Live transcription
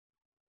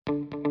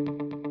Man,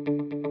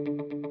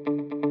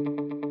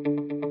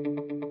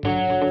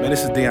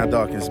 this is Deion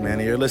Dawkins, man,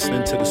 and you're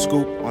listening to The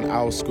Scoop on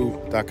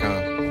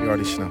OwlScoop.com. You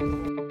already know.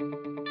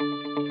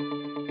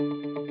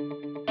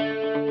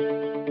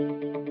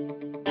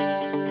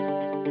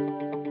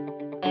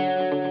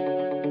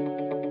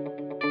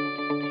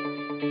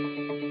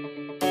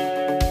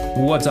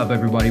 What's up,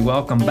 everybody?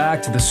 Welcome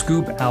back to The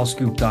Scoop,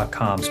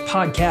 OwlScoop.com's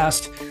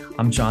podcast.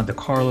 I'm John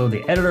DeCarlo,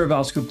 the editor of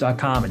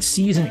OwlScoop.com. It's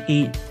Season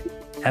 8,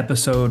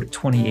 Episode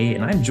 28,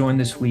 and I'm joined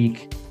this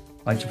week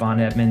by Javon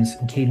Edmonds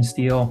and Caden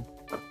Steele.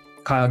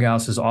 Kyle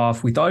Gauss is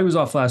off. We thought he was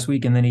off last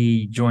week, and then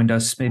he joined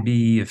us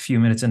maybe a few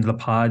minutes into the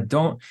pod.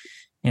 Don't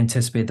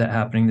anticipate that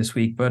happening this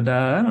week, but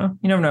I don't know.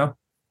 You never know.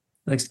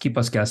 He likes to keep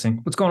us guessing.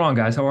 What's going on,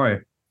 guys? How are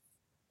you?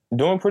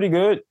 Doing pretty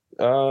good.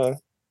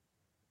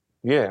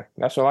 Yeah,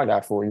 that's all I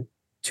got for you.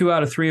 2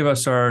 out of 3 of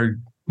us are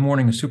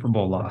mourning a Super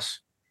Bowl loss.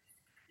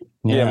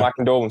 Yeah, my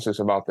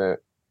condolences about that.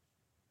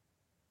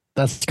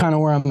 That's kind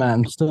of where I'm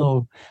at.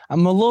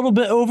 I'm a little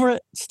bit over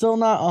it. Still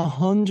not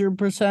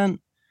 100%,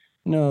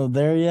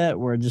 there yet,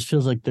 where it just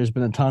feels like there's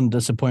been a ton of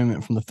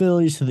disappointment from the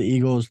Phillies to the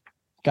Eagles.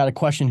 Got to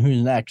question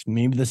who's next.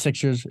 Maybe the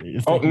Sixers.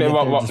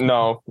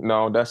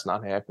 No, that's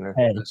not happening.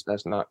 Hey.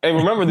 That's not. Hey,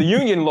 remember the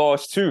Union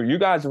lost too. You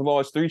guys have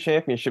lost 3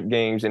 championship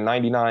games in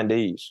 99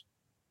 days.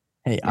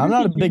 Hey, I'm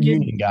not a big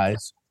Union guy.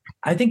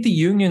 I think the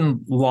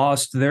Union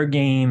lost their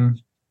game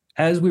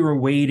as we were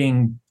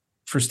waiting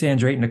for Stan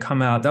Drayton to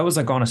come out. That was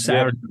like on a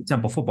Saturday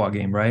Temple football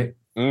game, right?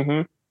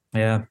 Mm-hmm.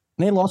 Yeah. And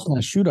they lost in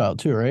a shootout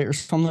too, right? Or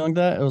something like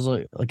that. It was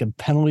like a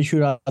penalty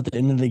shootout at the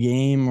end of the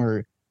game,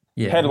 or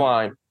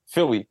Headline: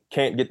 Philly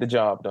can't get the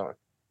job done.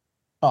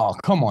 Oh,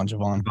 come on,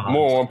 Javon.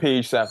 More on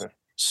page 7.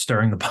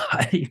 Stirring the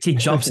pot. He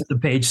jumps into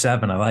page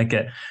 7. I like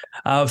it.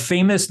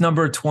 Famous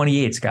number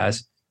 28s,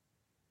 guys.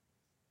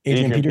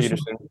 Adrian Peterson.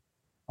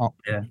 Oh,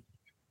 yeah.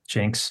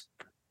 Jinx.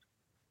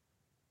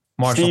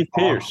 Marshall Steve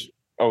Pierce.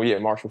 Oh, yeah,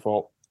 Marshall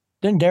Faulk.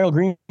 Didn't Darrell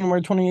Green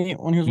wear 28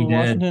 when he was with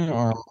Washington?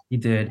 Or? He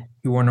did.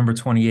 He wore number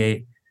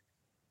 28.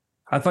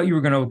 I thought you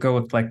were going to go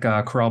with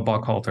Corral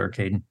Buckhalter,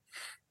 Caden.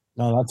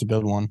 No, that's a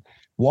good one.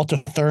 Walter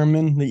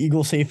Thurman, the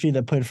Eagle safety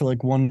that played for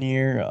 1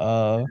 year.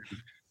 I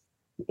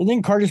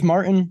think Curtis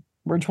Martin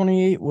wear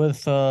 28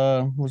 with,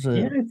 was it?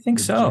 Yeah, I think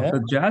so. Jets?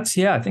 The Jets?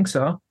 Yeah, I think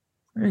so.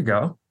 There you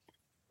go.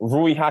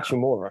 Rui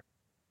Hachimura.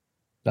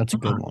 That's a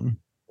good one.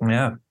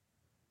 Yeah.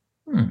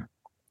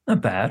 Not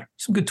bad.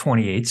 Some good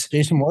 28s.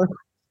 Jason Worth.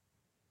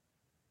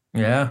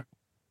 Yeah.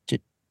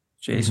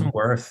 Jason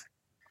Worth.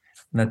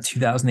 And that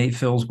 2008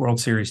 Phil's World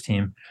Series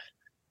team.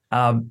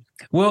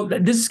 Well,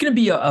 this is going to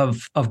be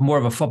of more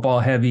of a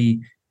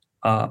football-heavy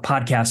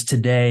podcast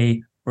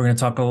today. We're going to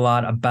talk a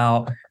lot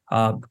about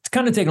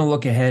kind of taking a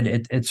look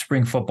ahead at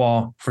spring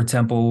football for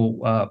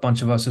Temple. A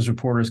bunch of us as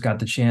reporters got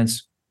the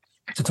chance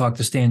to talk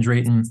to Stan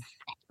Drayton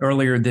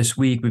earlier this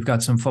week. We've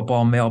got some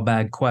football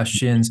mailbag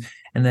questions.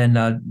 And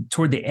then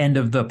toward the end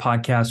of the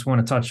podcast, we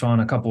want to touch on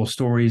a couple of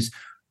stories.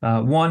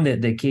 One that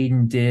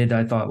Caden did,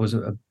 I thought was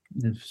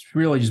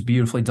really just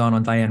beautifully done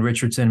on Diane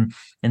Richardson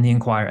in the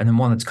Inquirer. And then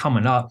one that's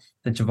coming up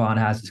that Javon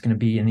has is going to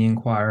be in the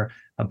Inquirer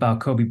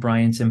about Kobe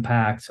Bryant's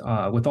impact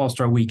with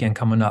All-Star Weekend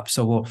coming up.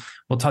 So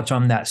we'll touch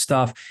on that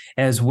stuff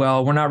as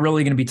well. We're not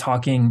really going to be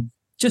talking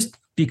just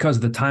because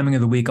of the timing of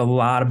the week, a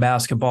lot of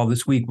basketball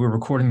this week. We're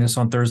recording this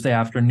on Thursday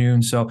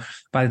afternoon. So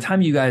by the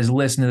time you guys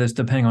listen to this,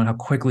 depending on how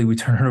quickly we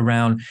turn it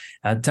around,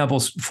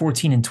 Temple's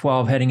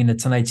 14-12 heading into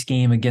tonight's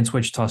game against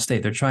Wichita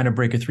State. They're trying to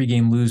break a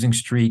 3-game losing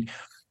streak.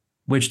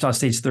 Wichita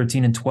State's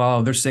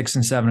 13-12. They're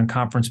 6-7 in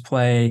conference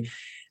play.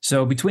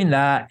 So between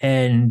that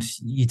and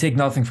you take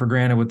nothing for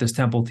granted with this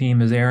Temple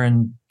team, as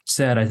Aaron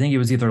said, I think it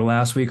was either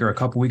last week or a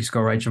couple weeks ago,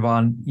 right,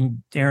 Javon?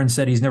 Aaron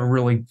said he's never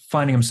really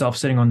finding himself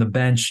sitting on the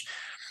bench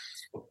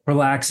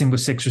relaxing with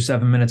 6 or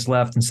 7 minutes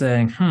left and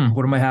saying,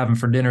 what am I having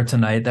for dinner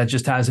tonight? That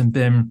just hasn't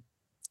been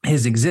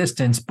his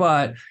existence.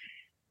 But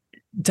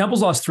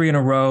Temple's lost 3 in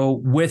a row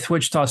with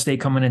Wichita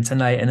State coming in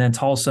tonight, and then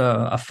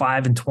Tulsa, a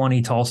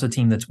 5-20 Tulsa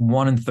team that's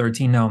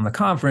 1-13 now in the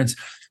conference.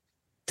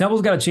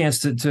 Temple's got a chance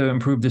to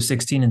improve to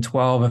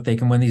 16-12 if they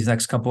can win these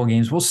next couple of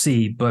games. We'll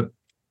see. But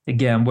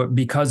again,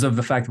 because of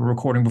the fact that we're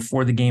recording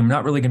before the game, we're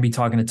not really going to be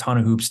talking a ton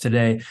of hoops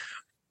today.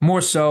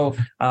 More so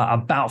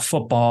about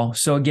football.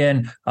 So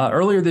again,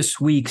 earlier this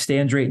week,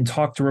 Stan Drayton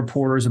talked to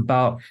reporters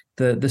about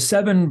the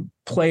 7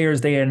 players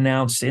they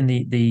announced in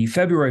the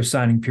February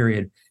signing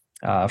period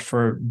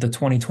for the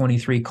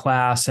 2023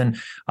 class. And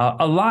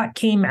a lot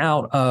came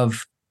out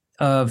of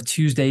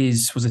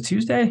Tuesday's, was it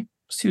Tuesday? It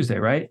was Tuesday,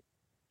 right?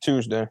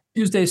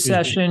 Tuesday's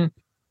session.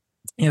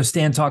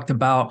 Stan talked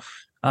about,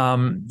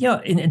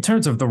 in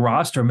terms of the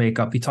roster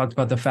makeup, he talked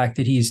about the fact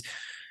that he's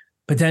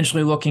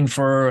potentially looking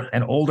for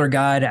an older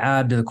guy to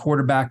add to the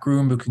quarterback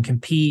room who can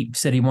compete.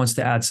 Said he wants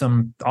to add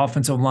some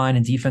offensive line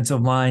and defensive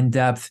line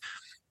depth.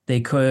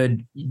 They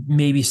could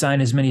maybe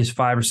sign as many as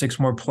 5 or 6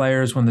 more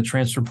players when the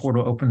transfer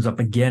portal opens up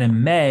again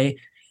in May.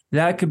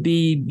 That could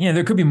be,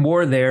 there could be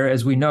more there.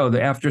 As we know,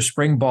 that after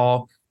spring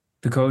ball,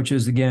 the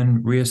coaches,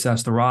 again,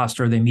 reassess the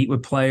roster. They meet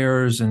with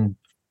players and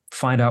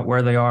find out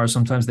where they are.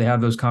 Sometimes they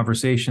have those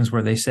conversations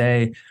where they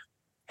say,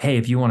 hey,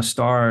 if you want to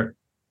start,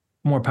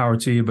 more power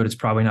to you, but it's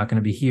probably not going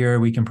to be here.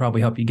 We can probably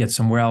help you get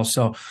somewhere else.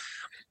 So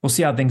we'll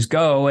see how things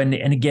go. And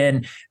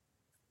again,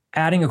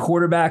 adding a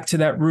quarterback to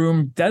that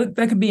room, that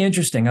could be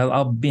interesting.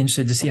 I'll be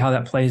interested to see how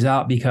that plays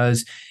out,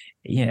 because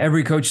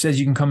every coach says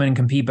you can come in and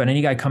compete, but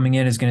any guy coming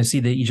in is going to see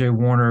that E.J.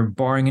 Warner,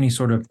 barring any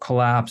sort of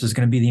collapse, is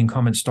going to be the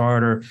incumbent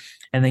starter.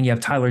 And then you have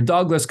Tyler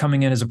Douglas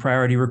coming in as a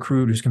priority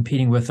recruit who's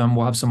competing with them.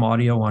 We'll have some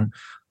audio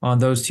on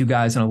those two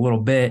guys in a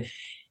little bit.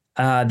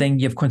 Then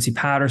you have Quincy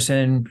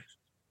Patterson,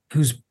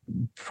 who's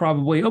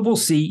probably, we'll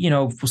see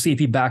if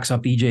he backs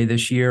up EJ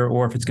this year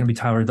or if it's going to be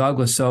Tyler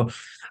Douglas. So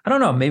I don't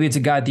know. Maybe it's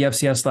a guy at the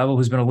FCS level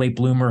who's been a late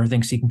bloomer who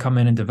thinks he can come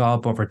in and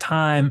develop over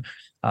time.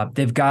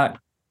 They've got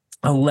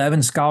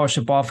 11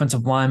 scholarship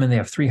offensive linemen. They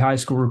have 3 high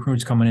school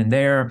recruits coming in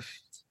there.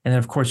 And then,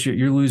 of course,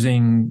 you're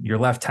losing your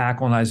left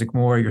tackle in Isaac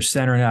Moore, your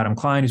center in Adam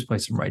Klein, who's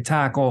played some right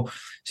tackle.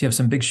 So you have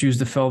some big shoes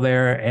to fill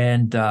there.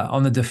 And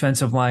on the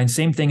defensive line,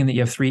 same thing in that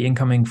you have 3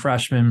 incoming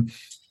freshmen.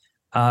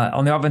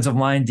 On the offensive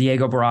line,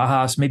 Diego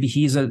Barajas, maybe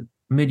he's a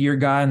mid-year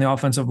guy on the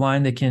offensive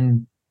line that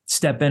can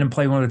step in and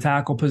play one of the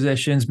tackle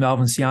positions.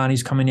 Melvin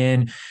Siani's coming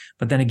in.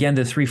 But then again,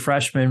 the 3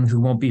 freshmen who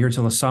won't be here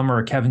till the summer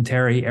are Kevin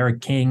Terry,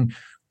 Eric King,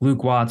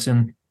 Luke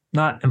Watson.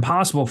 Not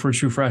impossible for a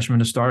true freshman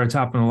to start. It's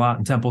happened a lot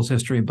in Temple's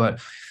history, but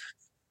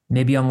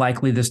maybe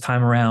unlikely this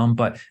time around.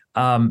 But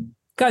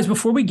guys,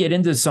 before we get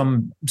into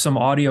some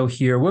audio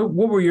here, what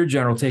were your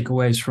general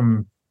takeaways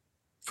from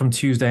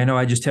Tuesday? I know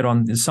I just hit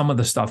on some of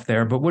the stuff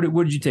there, but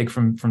what did you take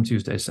from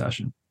Tuesday's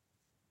session?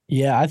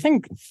 Yeah, I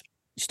think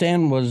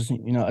Stan was,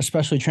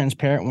 especially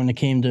transparent when it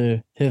came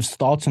to his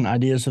thoughts and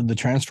ideas of the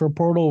transfer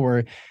portal,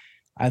 where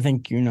I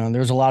think,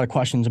 there's a lot of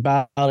questions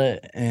about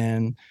it.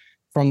 And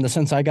from the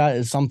sense I got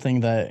is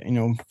something that,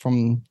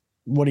 from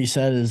what he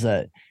said is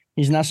that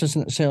he's not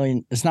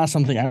necessarily, it's not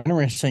something, I'm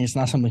never saying it's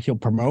not something he'll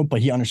promote,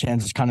 but he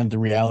understands it's kind of the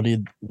reality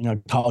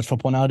of, college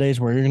football nowadays,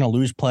 where you're going to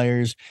lose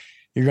players,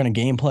 you're going to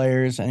gain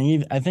players.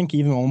 And I think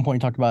even at one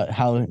point he talked about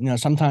how,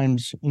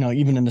 sometimes,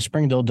 even in the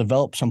spring, they'll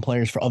develop some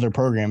players for other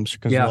programs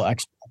because they'll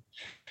expect.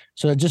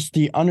 So just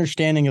the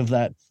understanding of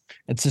that,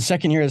 it's the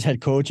second year as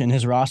head coach and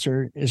his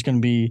roster is going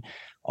to be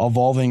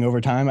evolving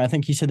over time. I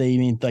think he said they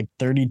need like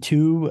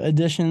 32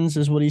 additions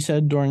is what he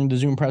said during the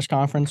Zoom press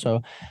conference.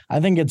 So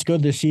I think it's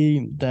good to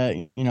see that,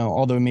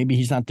 although maybe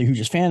he's not the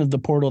hugest fan of the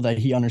portal, that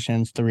he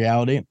understands the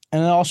reality.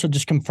 And then also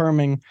just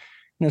confirming,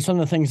 some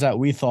of the things that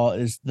we thought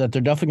is that they're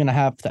definitely going to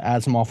have to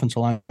add some offensive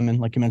linemen,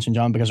 like you mentioned,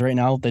 John, because right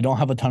now they don't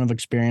have a ton of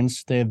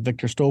experience. They have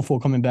Victor Stoffel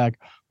coming back,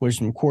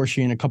 Wilson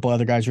Corshi, and a couple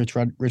other guys,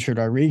 Richard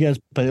Rodriguez,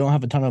 but they don't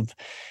have a ton of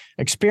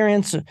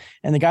experience.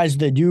 And the guys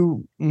that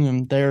do,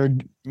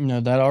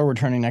 that are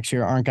returning next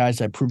year aren't guys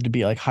that prove to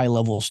be like high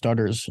level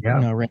starters,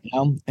 right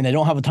now. And they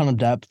don't have a ton of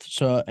depth.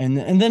 So, and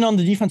then on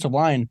the defensive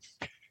line,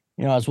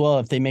 as well,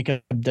 if they make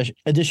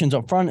additions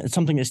up front, it's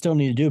something they still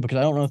need to do, because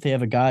I don't know if they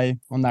have a guy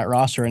on that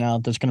roster right now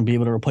that's going to be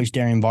able to replace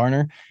Darian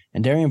Varner.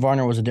 And Darian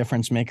Varner was a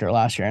difference maker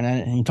last year.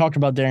 And he talked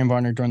about Darian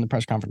Varner during the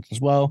press conference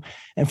as well.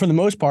 And for the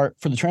most part,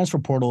 for the transfer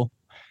portal,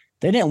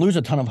 they didn't lose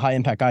a ton of high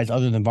impact guys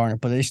other than Varner,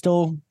 but they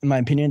still, in my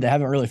opinion, they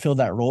haven't really filled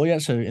that role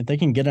yet. So if they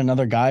can get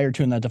another guy or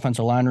two in that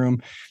defensive line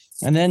room,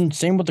 and then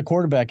same with the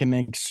quarterback, it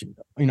makes,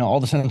 all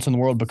the sense in the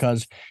world,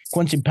 because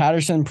Quincy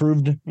Patterson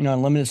proved,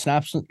 in limited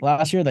snaps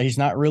last year that he's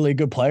not really a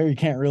good player. You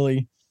can't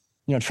really,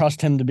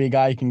 trust him to be a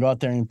guy who can go out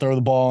there and throw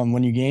the ball and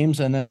win you games.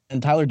 And then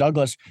Tyler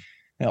Douglas,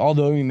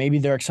 although maybe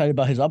they're excited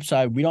about his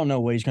upside, we don't know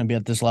what he's going to be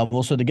at this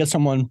level. So to get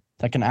someone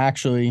that can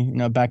actually,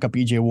 back up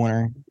E.J.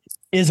 Warner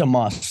is a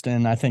must.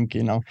 And I think,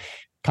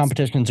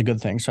 competition is a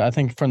good thing. So I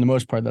think for the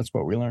most part, that's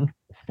what we learned.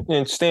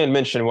 And Stan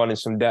mentioned wanting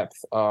some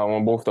depth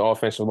on both the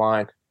offensive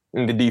line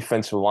and the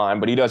defensive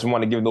line, but he doesn't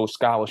want to give those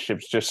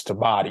scholarships just to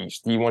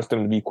bodies. He wants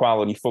them to be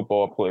quality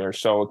football players.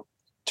 So it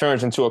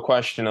turns into a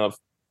question of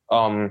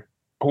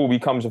who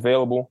becomes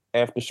available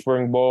after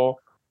spring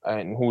ball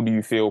and who do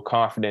you feel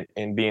confident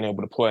in being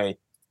able to play,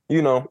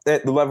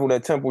 at the level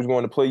that Temple's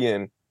going to play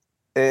in.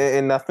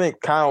 And I think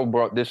Kyle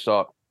brought this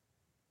up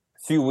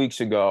a few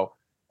weeks ago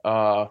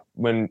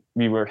when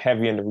we were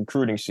heavy in the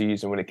recruiting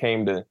season, when it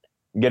came to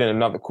getting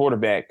another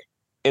quarterback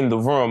in the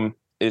room.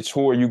 It's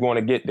who are you going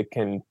to get that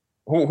can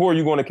who are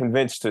you going to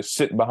convince to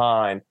sit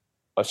behind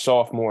a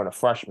sophomore and a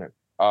freshman?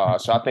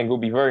 So I think it'll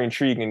be very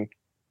intriguing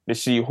to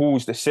see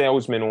who's the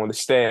salesman on the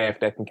staff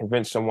that can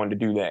convince someone to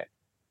do that.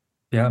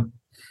 Yeah.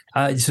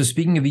 So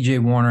speaking of E.J.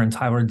 Warner and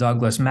Tyler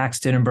Douglas, Max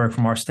Dittenberg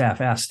from our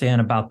staff asked Stan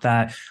about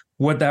that,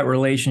 what that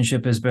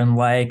relationship has been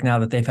like now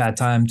that they've had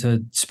time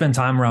to spend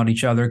time around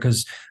each other.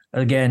 Because,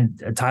 again,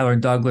 Tyler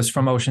Douglas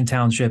from Ocean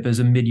Township is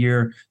a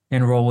mid-year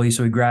enrollee,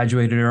 so he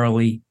graduated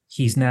early.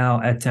 He's now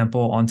at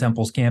Temple, on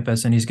Temple's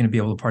campus, and he's going to be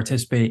able to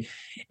participate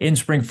in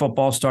spring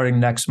football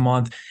starting next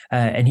month.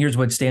 And here's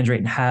what Stan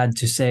Drayton had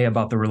to say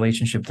about the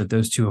relationship that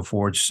those two have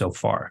forged so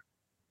far.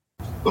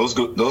 Those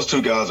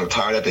two guys are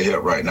tied at the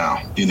hip right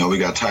now. We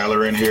got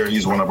Tyler in here.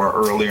 He's one of our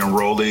early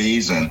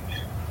enrollees, and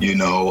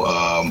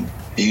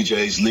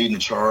EJ's leading the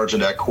charge in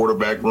that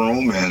quarterback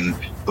room, and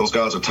those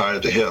guys are tied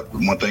at the hip.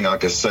 One thing I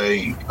could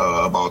say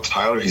about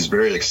Tyler, he's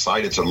very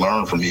excited to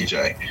learn from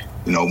EJ.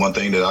 You know, one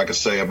thing that I could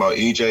say about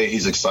EJ,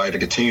 he's excited to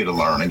continue to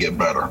learn and get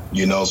better.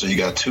 You know, so you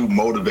got two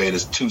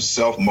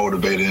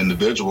self-motivated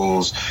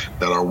individuals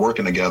that are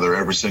working together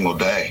every single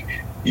day,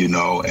 you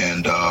know,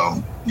 and,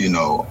 you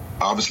know,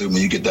 obviously when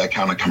you get that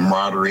kind of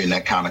camaraderie and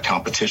that kind of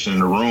competition in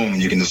the room,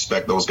 you can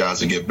expect those guys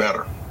to get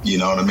better. You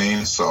know what I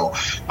mean? So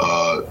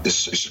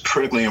it's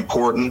critically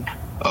important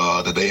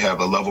that they have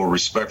a level of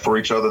respect for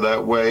each other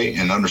that way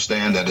and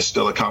understand that it's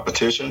still a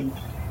competition,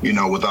 you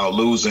know, without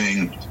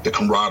losing the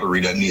camaraderie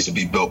that needs to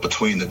be built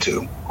between the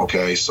two.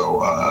 Okay,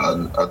 so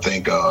I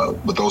think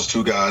with those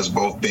two guys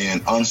both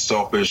being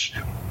unselfish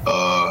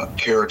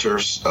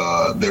characters,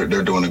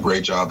 they're doing a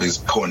great job as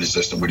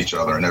coexisting with each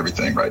other and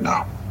everything right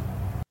now.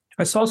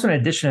 I saw also in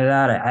addition to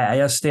that, I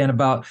asked Stan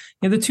about,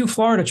 you know, the two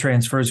Florida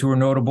transfers who were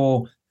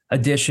notable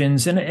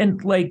additions.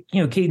 And like,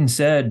 you know, Caden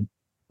said,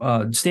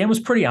 Stan was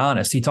pretty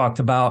honest. He talked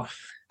about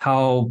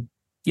how,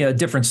 a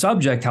different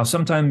subject, how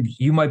sometimes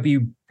you might be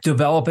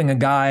developing a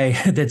guy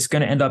that's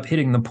going to end up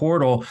hitting the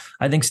portal.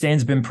 I think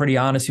Stan's been pretty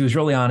honest. He was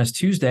really honest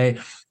Tuesday.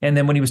 And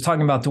then when he was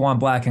talking about Dewan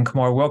Black and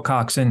Kamar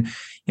Wilcoxon,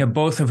 you know,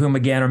 both of whom,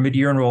 again, are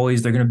mid-year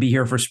enrollees. They're going to be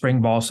here for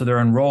spring ball, so they're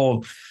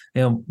enrolled.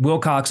 You know,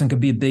 Wilcoxon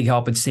could be a big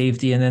help at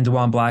safety, and then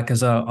Dewan Black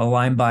is a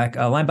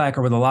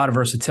linebacker with a lot of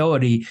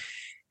versatility.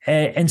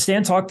 And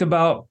Stan talked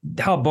about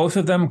how both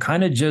of them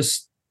kind of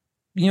just,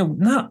 you know,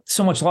 not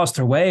so much lost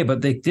their way,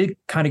 but they did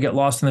kind of get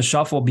lost in the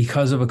shuffle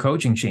because of a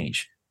coaching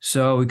change.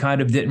 So we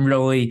kind of didn't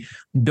really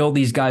build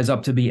these guys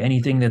up to be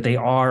anything that they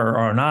are or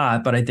are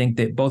not. But I think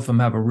that both of them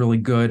have a really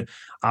good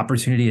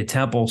opportunity at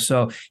Temple.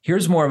 So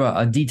here's more of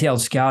a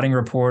detailed scouting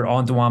report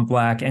on Dewan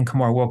Black and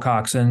Kamar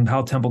Wilcoxon,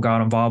 how Temple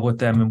got involved with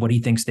them and what he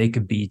thinks they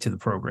could be to the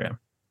program.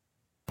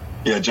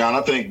 Yeah, John,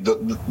 I think,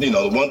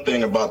 the one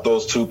thing about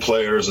those two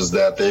players is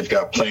that they've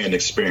got playing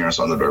experience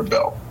under their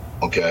belt.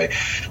 Okay,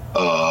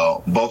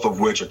 both of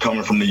which are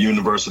coming from the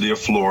University of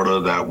Florida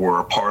that were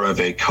a part of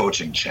a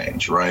coaching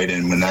change, right?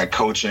 And when that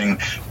coaching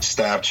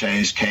staff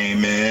change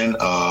came in,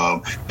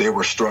 they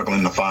were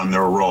struggling to find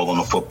their role on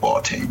the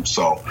football team.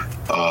 So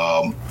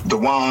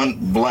Dewan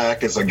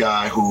Black is a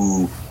guy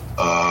who,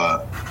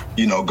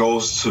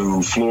 goes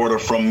to Florida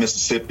from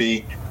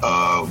Mississippi,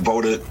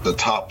 voted the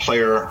top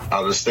player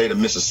out of the state of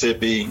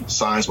Mississippi,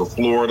 signs with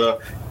Florida.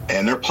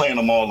 And they're playing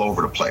them all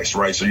over the place,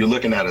 right? So you're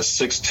looking at a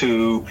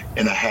 6'2.5",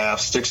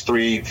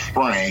 6'3"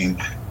 frame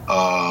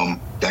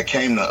that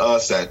came to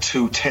us at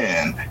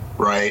 210,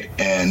 right?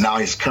 And now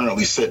he's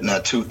currently sitting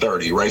at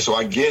 230, right? So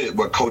I get it,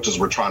 what coaches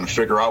were trying to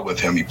figure out with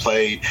him. He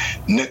played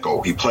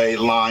nickel, he played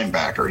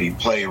linebacker, he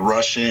played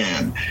rush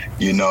in,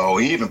 he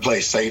even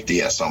played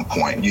safety at some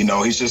point.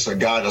 He's just a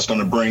guy that's going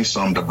to bring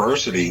some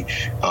diversity,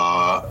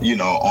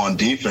 on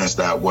defense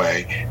that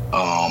way.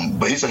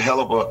 But he's a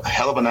hell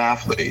of an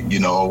athlete,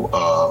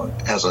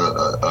 has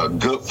a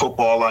good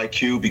football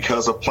IQ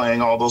because of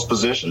playing all those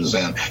positions.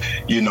 And,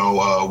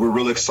 we're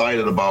really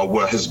excited about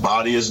what his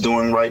body is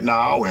doing right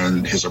now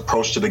and his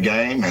approach to the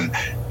game and,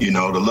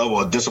 the level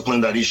of discipline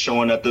that he's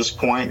showing at this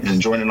point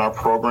in joining our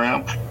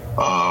program.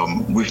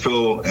 We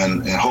feel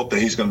and hope that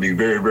he's going to be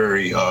very,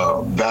 very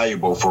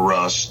valuable for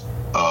us.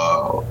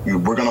 We're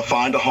going to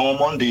find a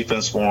home on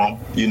defense for him.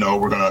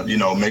 We're going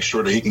to, make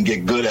sure that he can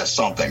get good at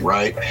something,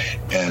 right?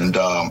 And,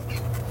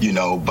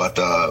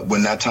 but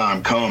when that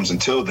time comes,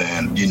 until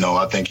then,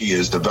 I think he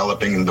is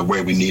developing the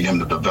way we need him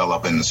to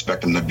develop and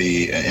expect him to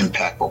be an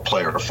impactful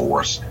player for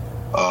us.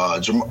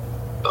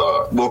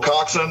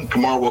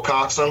 Kamar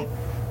Wilcoxon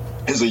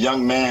is a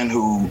young man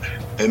who,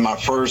 in my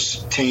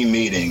first team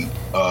meeting,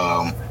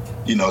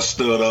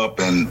 stood up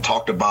and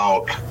talked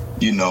about,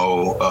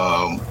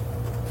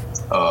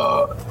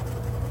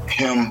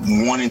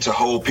 him wanting to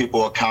hold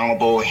people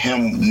accountable,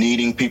 him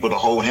needing people to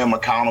hold him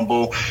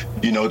accountable,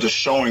 just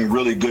showing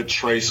really good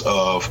trace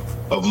of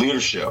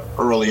leadership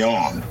early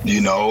on,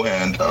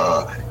 and,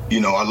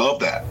 I love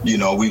that.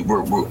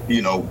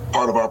 We're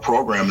part of our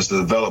program is to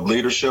develop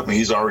leadership, and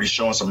he's already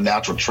showing some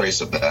natural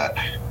trace of that.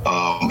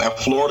 At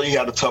Florida, he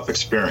had a tough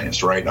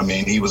experience, right? I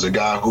mean, he was a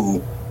guy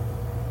who,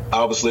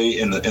 obviously,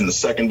 in the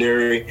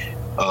secondary,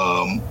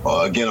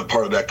 again, a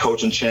part of that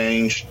coaching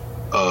change,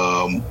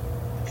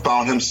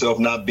 found himself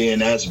not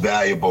being as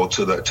valuable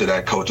to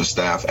that coaching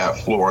staff at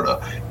Florida.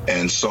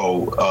 And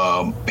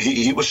so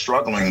he was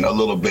struggling a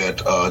little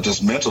bit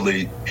just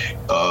mentally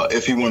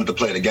if he wanted to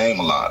play the game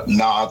a lot.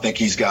 Now I think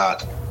he's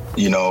got,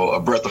 a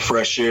breath of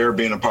fresh air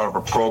being a part of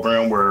a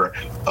program where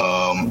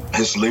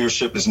his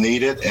leadership is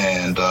needed.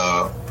 And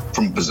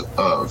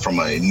from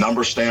a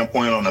number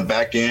standpoint on the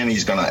back end,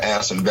 he's going to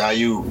add some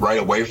value right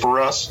away for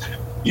us.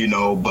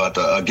 But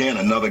again,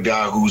 another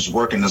guy who's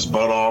working his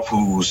butt off,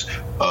 who's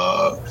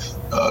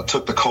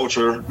took the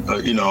culture,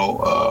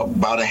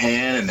 by the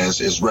hand and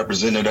is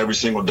represented every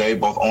single day,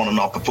 both on and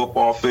off the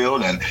football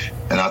field. And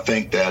I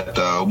think that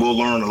we'll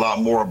learn a lot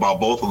more about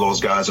both of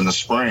those guys in the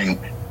spring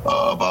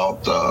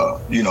about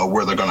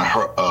where they're going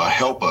to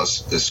help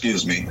us.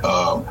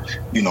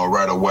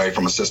 Right away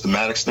from a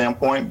systematic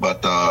standpoint.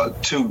 But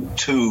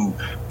two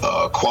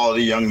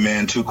quality young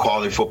men, two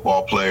quality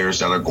football players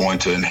that are going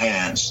to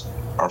enhance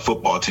our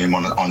football team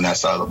on that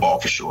side of the ball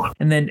for sure.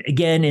 And then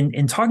again,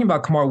 in talking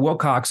about Kamar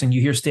Wilcoxon,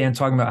 you hear Stan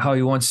talking about how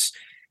he wants.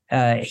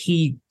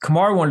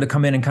 Kamar wanted to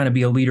come in and kind of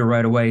be a leader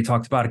right away. He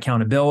talked about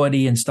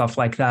accountability and stuff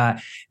like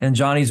that. And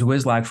Johnny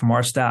Zwizlak from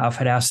our staff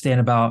had asked Stan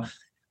about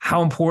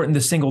how important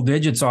the single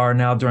digits are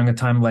now during a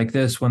time like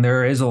this when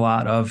there is a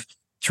lot of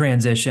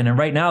transition. And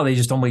right now they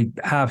just only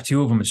have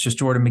two of them. It's just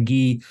Jordan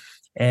McGee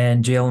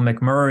and Jalen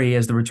McMurray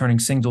as the returning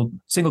single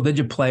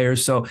digit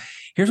players. So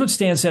here's what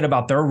Stan said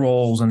about their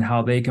roles and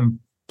how they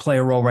can play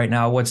a role right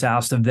now, what's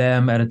asked of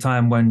them at a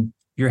time when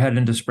you're heading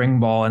into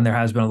spring ball and there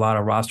has been a lot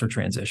of roster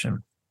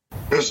transition.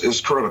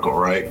 It's critical,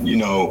 right?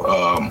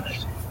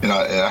 And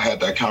I had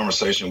that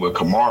conversation with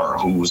Kamar,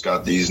 who's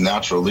got these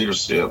natural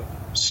leadership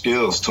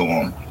skills to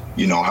him.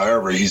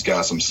 However, he's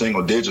got some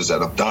single digits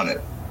that have done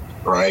it,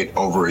 right,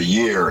 over a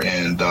year.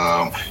 And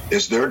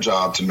it's their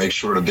job to make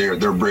sure that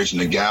they're bridging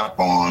the gap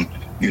on,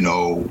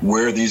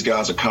 where these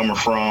guys are coming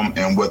from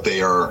and what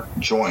they are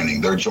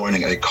joining. They're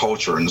joining a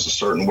culture, and there's a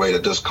certain way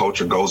that this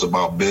culture goes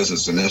about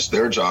business. And it's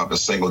their job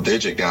as single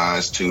digit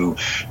guys to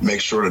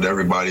make sure that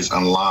everybody's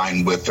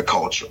aligned with the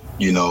culture,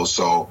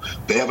 so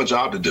they have a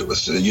job to do.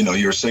 It's,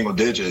 you're single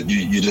digit.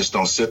 You just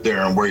don't sit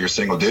there and wear your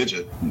single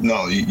digit.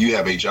 No, you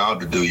have a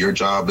job to do. Your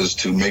job is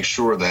to make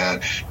sure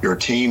that your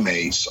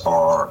teammates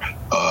are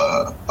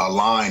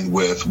aligned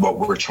with what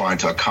we're trying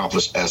to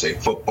accomplish as a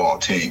football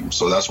team.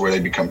 So that's where they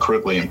become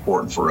critically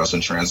important for us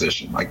in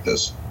transition like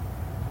this.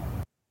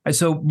 All right,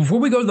 so before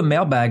we go to the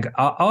mailbag,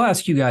 I'll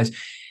ask you guys,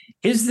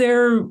 is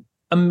there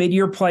a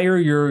mid-year player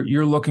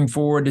you're looking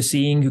forward to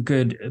seeing who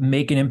could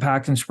make an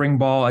impact in spring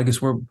ball? I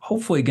guess we're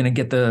hopefully going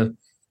to get the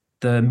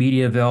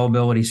media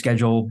availability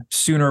schedule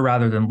sooner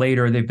rather than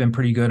later. They've been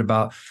pretty good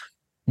about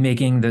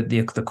making the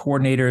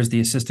coordinators, the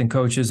assistant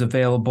coaches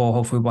available.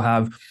 Hopefully we'll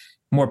have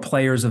more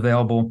players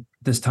available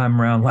this time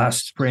around.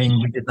 Last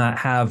spring, we didn't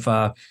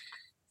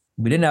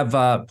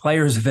have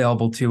players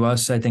available to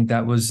us. I think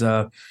that was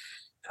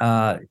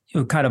kind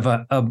of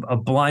a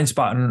blind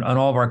spot on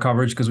all of our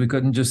coverage because we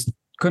couldn't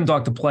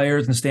talk to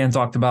players. And Stan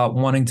talked about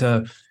wanting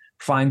to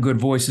find good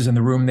voices in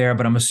the room there,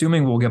 but I'm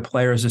assuming we'll get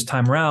players this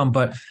time around.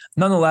 But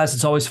nonetheless,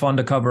 it's always fun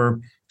to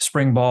cover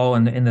spring ball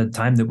and in the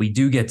time that we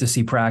do get to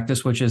see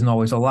practice, which isn't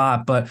always a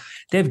lot. But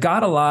they've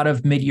got a lot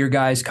of mid-year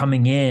guys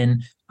coming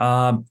in.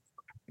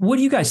 What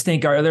do you guys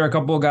think? Are there a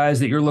couple of guys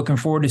that you're looking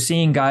forward to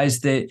seeing, guys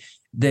that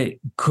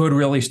could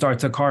really start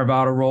to carve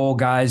out a role,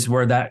 guys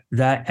where that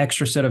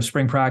extra set of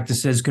spring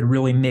practices could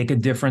really make a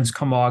difference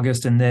come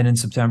August and then in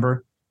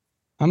September?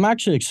 I'm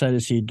actually excited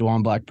to see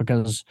Dwan Black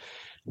because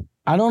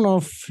I don't know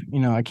if,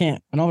 I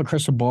don't have a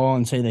crystal ball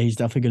and say that he's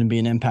definitely going to be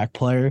an impact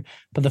player.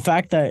 But the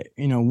fact that,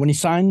 when he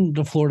signed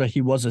to Florida,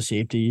 he was a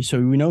safety.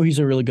 So we know he's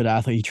a really good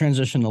athlete. He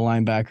transitioned to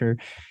linebacker.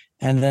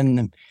 And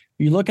then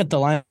you look at the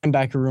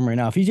linebacker room right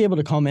now, if he's able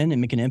to come in and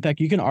make an impact,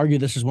 you can argue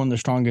this is one of the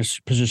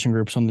strongest position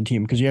groups on the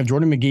team because you have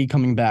Jordan McGee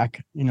coming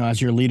back,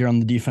 as your leader on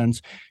the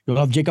defense. You'll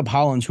have Jacob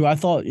Hollins, who I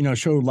thought,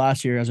 showed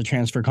last year as a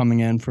transfer coming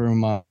in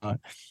from a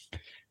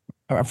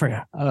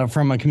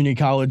community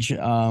college,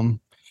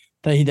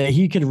 that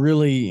he could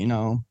really,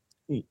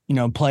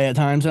 play at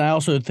times. And I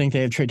also think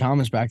they have Trey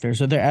Thomas back there.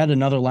 So they add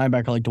another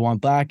linebacker like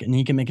Dwan Black, and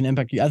he can make an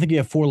impact. I think you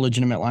have 4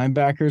 legitimate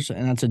linebackers,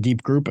 and that's a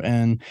deep group.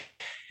 And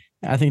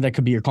I think that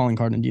could be your calling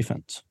card in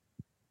defense.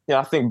 Yeah,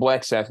 I think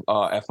Black's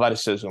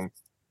athleticism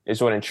is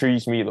what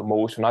intrigues me the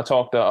most. When I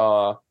talked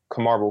to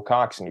Kamar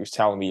Wilcoxon, he was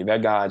telling me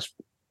that guy's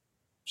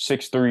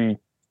 6'3",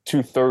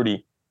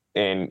 230,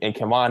 and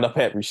can line up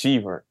at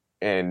receiver,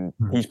 and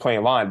he's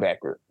playing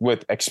linebacker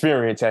with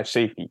experience at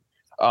safety.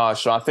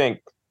 So I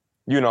think,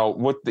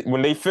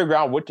 when they figure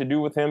out what to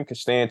do with him,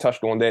 because Stan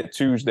touched on that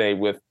Tuesday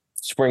with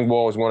spring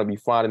ball is going to be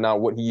finding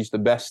out what he's the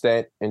best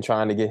at and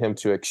trying to get him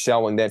to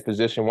excel in that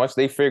position. Once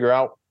they figure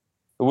out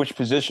which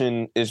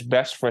position is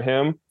best for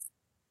him,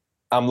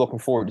 I'm looking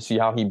forward to see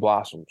how he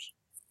blossoms.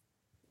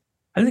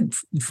 I think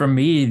for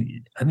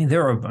me,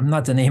 I'm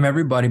not to name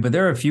everybody, but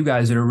there are a few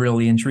guys that are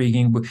really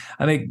intriguing.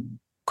 I mean,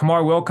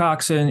 Kamar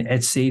Wilcoxon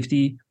at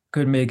safety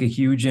could make a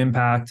huge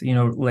impact,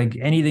 like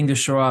anything to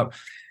show up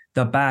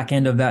the back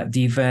end of that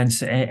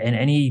defense,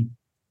 and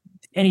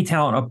any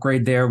talent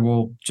upgrade there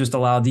will just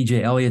allow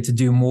DJ Elliott to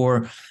do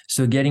more.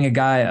 So getting a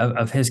guy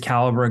of his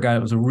caliber, a guy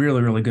that was a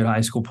really, really good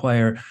high school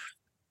player,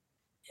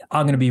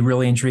 I'm going to be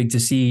really intrigued to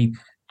see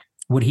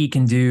what he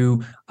can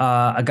do.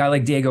 A guy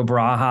like Diego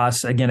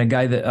Barajas, again, a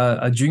guy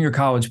that a junior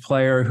college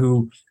player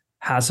who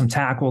has some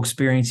tackle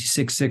experience. He's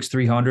 6'6",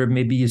 300.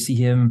 Maybe you see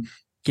him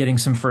getting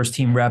some first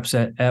team reps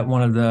at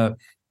one of the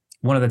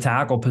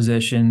tackle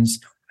positions.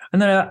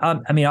 And then,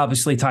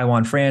 obviously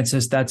Taiwan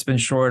Francis, that's been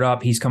shored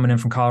up. He's coming in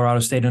from Colorado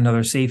State,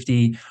 another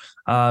safety.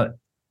 And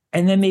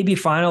then maybe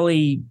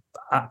finally,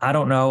 I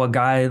don't know, a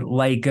guy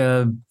like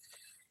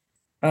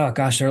Oh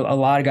gosh, there are a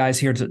lot of guys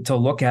here to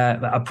look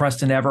at.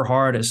 Preston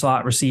Everhart, a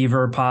slot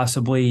receiver,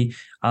 possibly.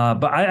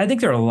 But I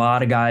think there are a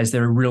lot of guys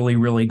that are really,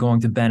 really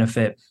going to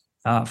benefit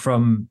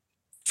from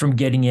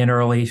getting in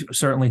early.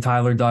 Certainly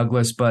Tyler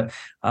Douglas, but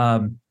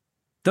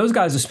those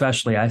guys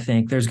especially. I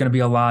think there's going to be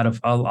a lot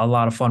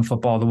of fun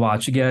football to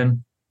watch.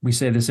 Again, we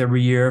say this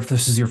every year. If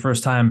this is your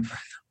first time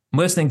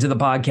listening to the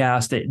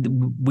podcast,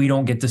 we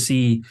don't get to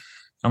see,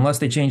 unless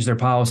they change their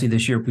policy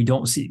this year. We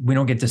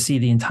don't get to see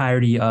the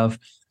entirety of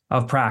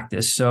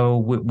practice. So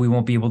we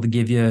won't be able to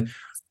give you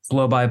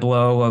blow by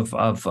blow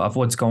of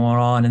what's going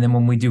on. And then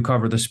when we do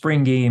cover the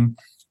spring game,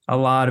 a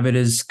lot of it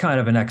is kind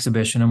of an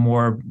exhibition and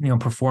more,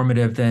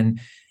 performative than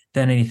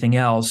anything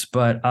else.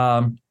 But,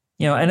 and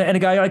a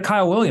guy like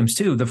Kyle Williams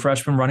too, the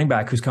freshman running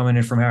back who's coming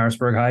in from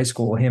Harrisburg High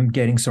School, him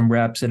getting some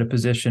reps at a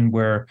position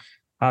where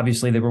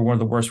obviously they were one of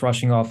the worst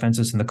rushing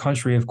offenses in the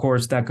country. Of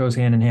course, that goes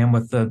hand in hand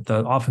with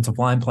the offensive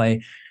line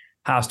play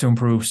has to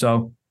improve.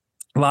 So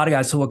a lot of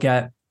guys to look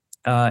at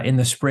in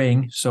the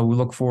spring. So we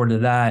look forward to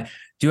that.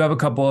 Do have a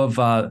couple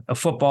of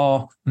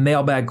football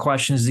mailbag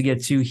questions to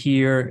get to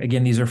here.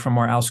 Again, these are from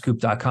our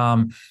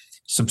owlscoop.com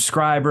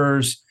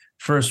subscribers.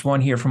 First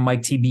one here from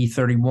Mike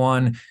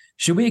TB31.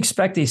 Should we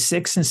expect a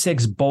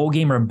 6-6 bowl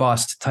game or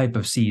bust type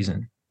of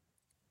season?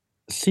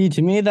 See,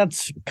 to me,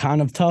 that's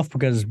kind of tough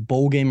because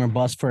bowl game or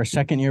bust for a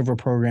second year of a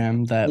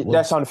program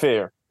that's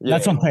unfair. Yeah.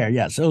 That's unfair.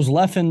 Yes, it was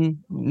left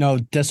in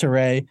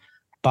disarray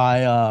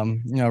by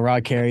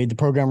Rod Carey. The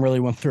program really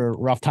went through a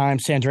rough time.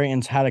 Stan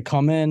Drayton's had to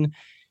come in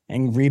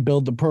and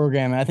rebuild the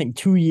program. And I think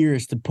 2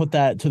 years to put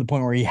that to the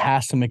point where he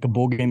has to make a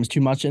bowl game is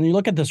too much. And you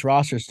look at this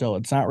roster still,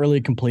 it's not really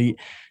complete.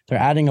 They're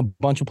adding a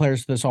bunch of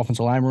players to this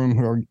offensive line room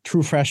who are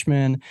true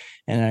freshmen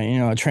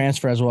and a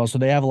transfer as well. So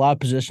they have a lot of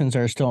positions that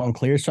are still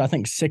unclear. So I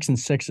think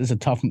 6-6 is a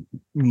tough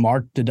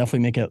mark to definitely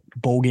make a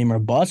bowl game or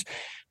bust.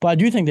 But I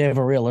do think they have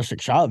a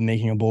realistic shot of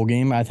making a bowl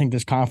game. I think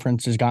this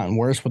conference has gotten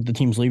worse with the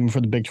teams leaving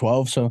for the Big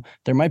 12, so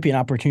there might be an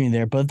opportunity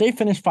there. But if they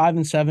finish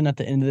 5-7 at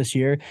the end of this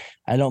year,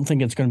 I don't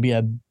think it's going to be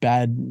a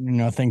bad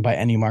thing by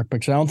any mark,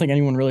 because I don't think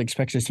anyone really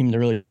expects this team to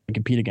really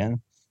compete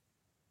again.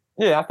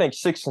 Yeah, I think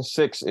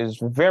 6-6 is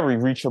very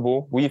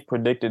reachable. We've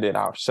predicted it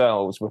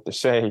ourselves, but to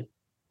say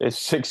it's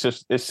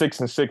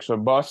 6-6 or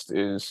bust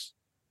is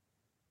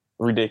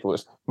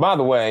ridiculous. By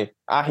the way,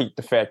 I hate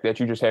the fact that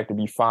you just have to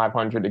be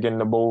 500 to get in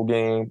the bowl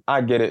game.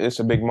 I get it. It's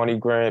a big money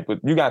grab, but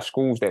you got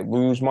schools that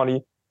lose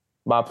money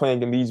by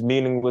playing in these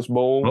meaningless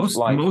bowls.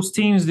 Most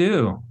teams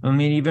do. I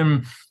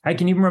mean, I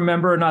can even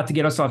remember, not to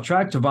get us off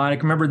track, Javon, I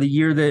can remember the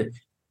year that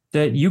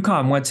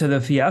UConn went to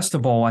the Fiesta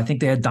Bowl. I think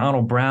they had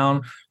Donald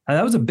Brown. And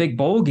that was a big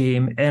bowl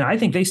game. And I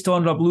think they still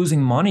ended up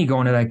losing money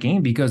going to that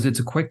game because it's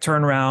a quick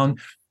turnaround.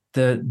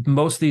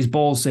 Most of these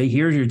bowls say,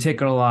 here's your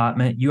ticket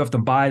allotment. You have to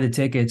buy the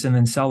tickets and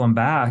then sell them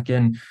back.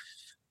 And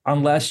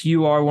unless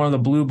you are one of the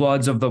blue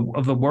bloods of the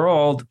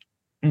world,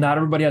 not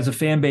everybody has a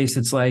fan base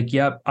that's like,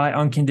 yep, I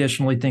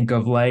unconditionally think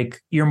of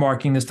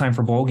earmarking this time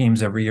for bowl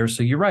games every year.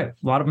 So you're right. A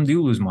lot of them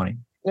do lose money.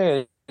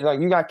 Yeah,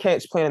 you got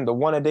cats playing the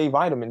one-a-day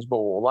vitamins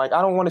bowl. I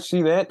don't want to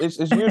see that. It's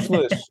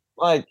useless.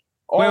 Wait.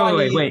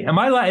 Am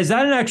I? Is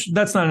that an actual?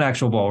 That's not an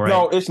actual bowl, right?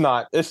 No, it's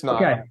not. It's not.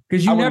 Okay,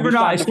 because you never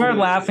know. I started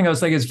laughing. I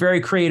was like, it's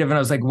very creative, and I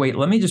was like, wait,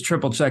 let me just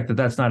triple check that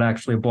that's not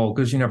actually a bowl,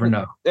 because you never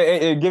know.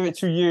 Give it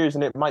 2 years,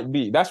 and it might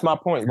be. That's my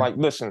point.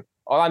 Listen,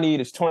 all I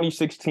need is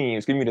 26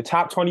 teams. Give me the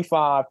top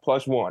 25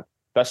 plus one.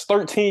 That's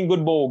 13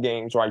 good bowl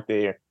games right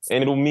there,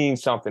 and it'll mean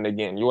something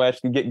again. You'll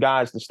actually get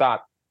guys to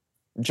stop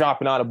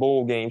dropping out of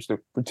bowl games to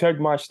protect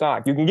my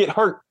stock. You can get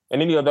hurt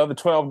in any of the other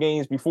 12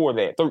 games before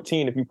that,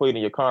 13 if you played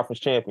in your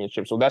conference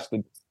championship. So that's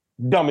the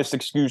dumbest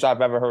excuse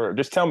I've ever heard.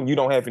 Just tell me you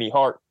don't have any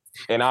heart,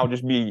 and I'll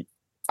be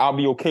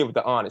okay with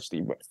the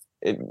honesty. But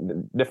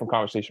different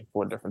conversation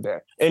for a different day.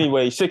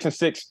 Anyway,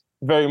 6-6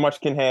 very much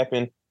can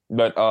happen,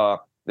 but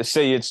to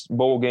say it's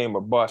bowl game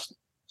or bust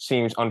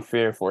seems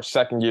unfair for a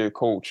second-year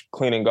coach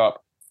cleaning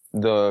up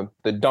the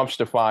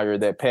dumpster fire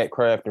that Pat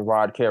Kraft and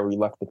Rod Carey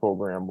left the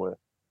program with.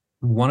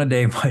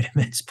 One-a-day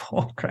vitamins,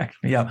 Paul, cracked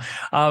me up.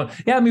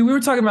 We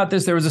were talking about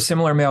this. There was a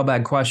similar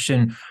mailbag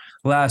question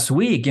last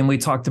week, and we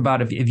talked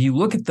about if you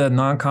look at the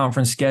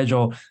non-conference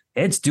schedule,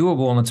 it's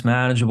doable and it's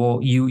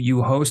manageable.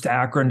 You host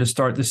Akron to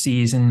start the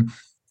season,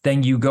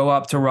 then you go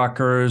up to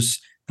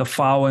Rutgers the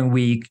following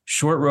week,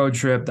 short road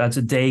trip. That's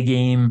a day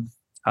game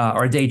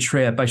or a day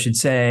trip, I should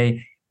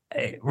say.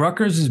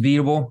 Rutgers is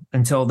beatable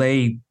until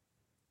you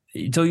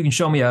can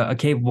show me a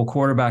capable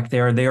quarterback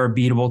there. They are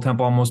beatable.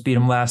 Temple almost beat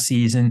them last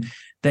season.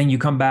 Then you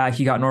come back,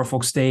 you got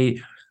Norfolk State.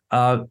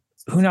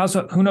 Who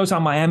knows how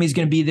Miami's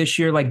going to be this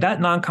year? That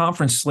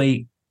non-conference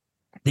slate,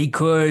 they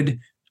could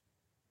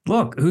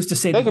look. Who's to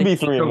say they could be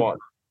 3-1?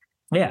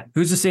 Yeah,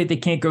 who's to say they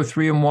can't go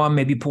 3-1?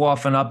 Maybe pull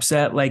off an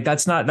upset.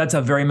 That's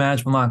a very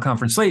manageable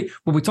non-conference slate.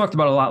 What we talked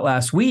about a lot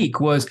last week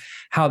was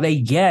how they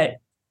get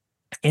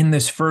in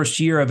this first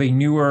year of a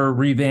newer,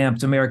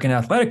 revamped American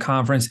Athletic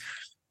Conference.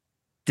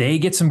 They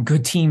get some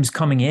good teams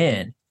coming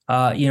in.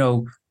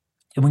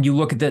 when you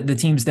look at the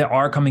teams that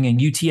are coming in,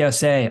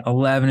 UTSA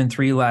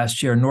 11-3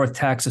 last year, North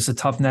Texas, a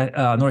tough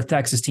North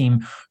Texas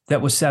team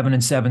that was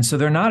 7-7. So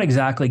they're not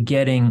exactly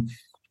getting,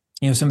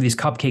 some of these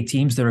cupcake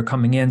teams that are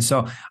coming in.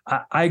 So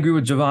I agree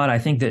with Javon. I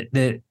think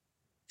that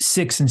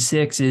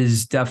 6-6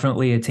 is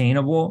definitely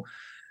attainable.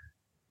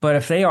 But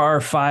if they are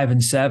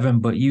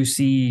 5-7, but you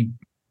see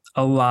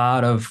a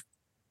lot of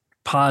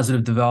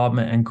positive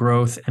development and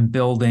growth and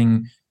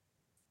building,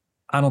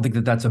 I don't think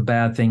that that's a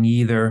bad thing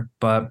either.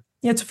 But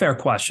yeah, it's a fair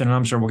question, and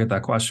I'm sure we'll get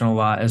that question a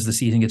lot as the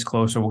season gets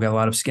closer. We'll get a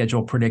lot of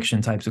schedule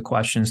prediction types of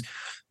questions.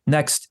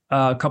 Next,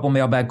 a couple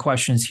mailbag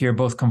questions here.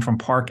 Both come from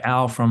Park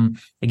Al from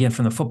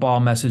the football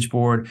message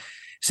board.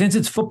 Since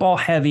it's football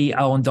heavy,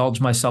 I'll indulge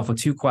myself with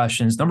two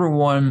questions. Number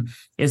one,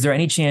 is there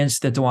any chance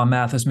that D'Wan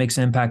Mathis makes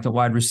an impact at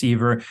wide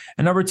receiver?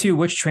 And number two,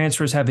 which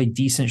transfers have a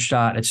decent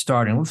shot at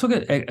starting? Let's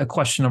look at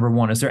question number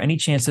one. Is there any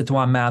chance that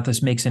D'Wan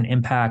Mathis makes an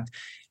impact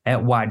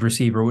at wide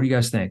receiver? What do you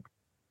guys think?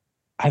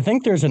 I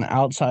think there's an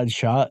outside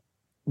shot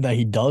that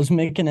he does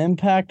make an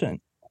impact, and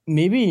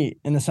maybe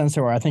in the sense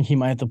where I think he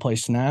might have to play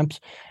snaps.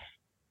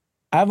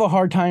 I have a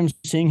hard time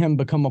seeing him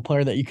become a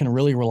player that you can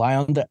really rely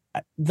on.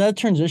 That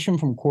transition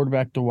from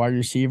quarterback to wide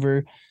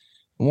receiver,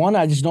 one,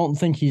 I just don't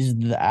think he's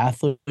the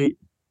athlete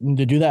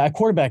to do that. At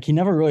quarterback, he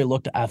never really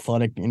looked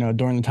athletic,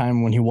 during the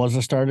time when he was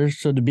a starter.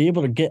 So to be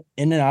able to get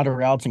in and out of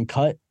routes and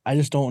cut, I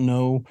just don't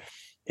know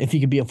if he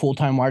could be a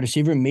full-time wide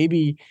receiver.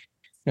 Maybe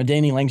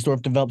Danny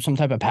Langsdorff developed some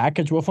type of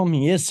package with him.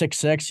 He is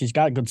 6'6". He's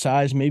got good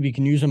size. Maybe you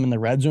can use him in the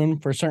red zone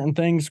for certain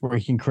things where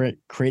he can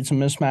create some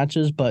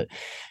mismatches. But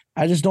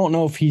I just don't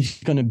know if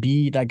he's going to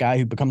be that guy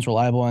who becomes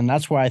reliable. And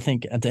that's why I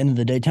think at the end of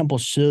the day, Temple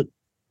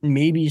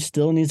maybe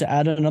still needs to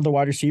add another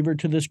wide receiver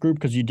to this group,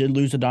 because you did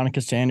lose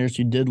Adonicus Sanders.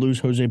 You did lose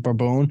Jose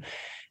Barbone.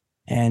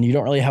 And you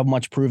don't really have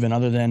much proven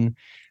other than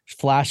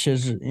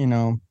flashes,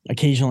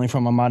 occasionally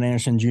from Ahmad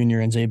Anderson Jr.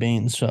 and Zay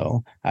Baines.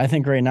 So I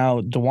think right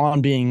now,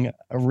 D'Wan being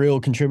a real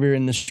contributor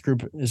in this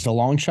group is a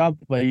long shot,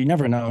 but you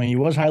never know. He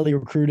was highly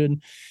recruited,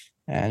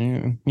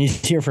 and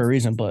he's here for a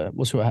reason, but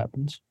we'll see what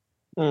happens.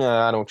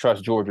 I don't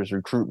trust Georgia's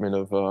recruitment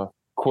of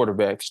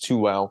quarterbacks too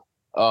well.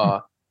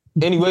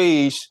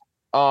 Anyways,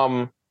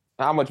 how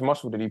much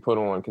muscle did he put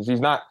on? Because he's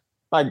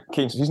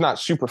not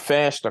super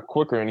fast or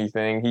quick or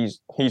anything.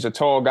 He's a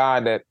tall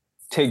guy that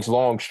takes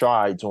long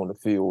strides on the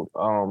field.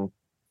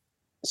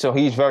 So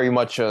he's very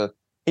much going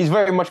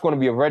to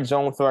be a red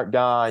zone threat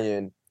guy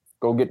and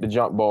go get the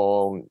jump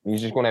ball.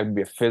 He's just going to have to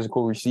be a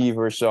physical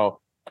receiver. So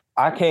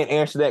I can't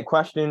answer that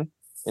question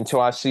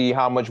until I see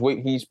how much weight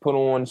he's put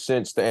on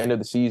since the end of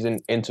the season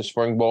into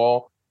spring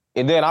ball.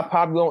 And then I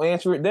probably won't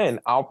answer it then.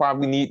 I'll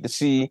probably need to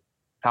see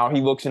how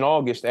he looks in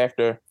August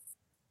after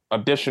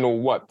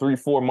additional,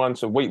 3-4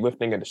 months of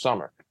weightlifting in the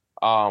summer.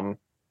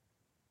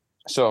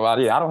 So I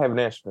don't have an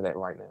answer for that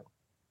right now.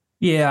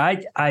 Yeah,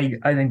 I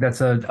think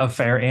that's a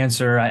fair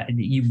answer.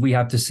 We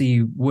have to see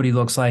what he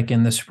looks like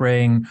in the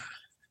spring.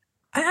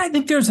 I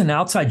think there's an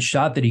outside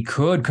shot that he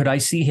could. Could I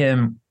see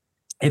him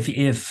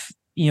if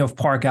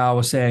Park Al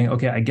was saying,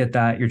 okay, I get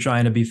that. You're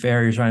trying to be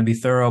fair. You're trying to be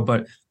thorough,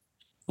 but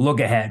look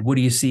ahead. What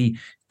do you see?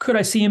 Could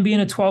I see him being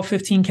a 12,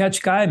 15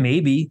 catch guy?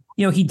 Maybe.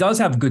 He does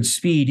have good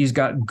speed. He's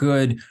got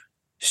good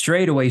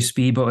straightaway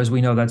speed, but as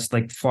we know, that's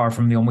like far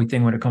from the only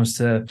thing when it comes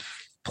to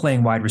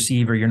playing wide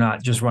receiver. You're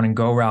not just running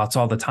go routes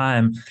all the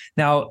time.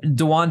 Now,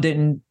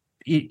 D'Wan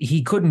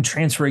he couldn't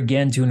transfer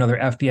again to another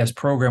FBS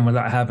program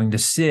without having to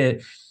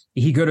sit.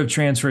 He could have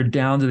transferred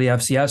down to the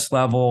FCS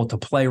level to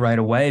play right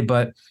away,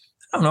 but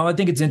I don't know. I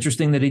think it's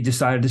interesting that he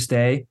decided to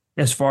stay.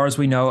 As far as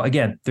we know,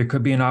 again, there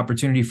could be an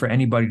opportunity for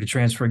anybody to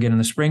transfer again in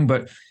the spring,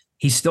 but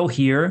he's still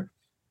here.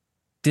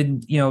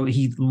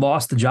 He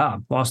lost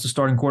the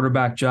starting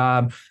quarterback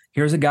job.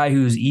 Here's a guy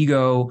whose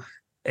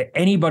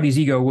anybody's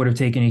ego would have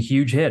taken a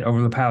huge hit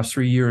over the past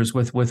 3 years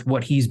with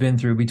what he's been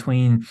through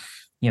between,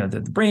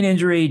 the brain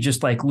injury,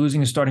 just like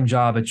losing a starting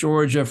job at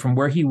Georgia, from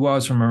where he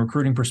was from a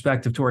recruiting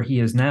perspective to where he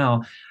is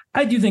now.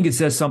 I do think it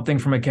says something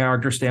from a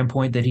character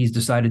standpoint that he's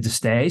decided to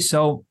stay.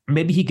 So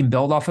maybe he can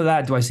build off of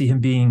that. Do I see him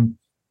being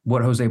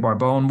what Jose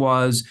Barbone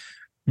was?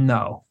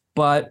 No,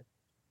 but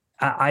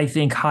I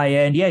think high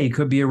end, he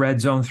could be a red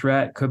zone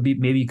threat. Could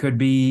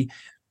be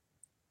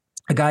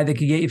a guy that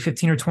could get you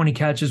 15 or 20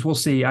 catches. We'll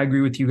see. I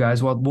agree with you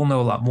guys. Well, we'll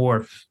know a lot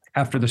more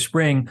after the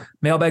spring.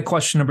 Mailbag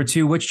question number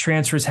 2, which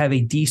transfers have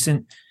a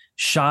decent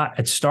shot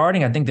at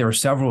starting? I think there are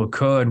several who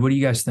could. What do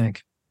you guys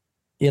think?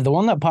 Yeah, the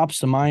one that pops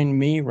to mind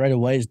me right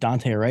away is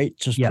Dante Wright,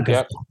 just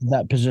because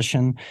that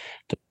position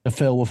to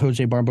fill with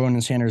Jose Barbone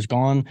and Sanders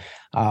gone.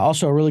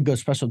 Also a really good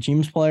special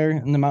teams player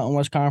in the Mountain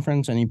West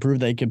Conference, and he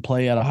proved that he could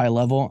play at a high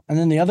level. And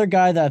then the other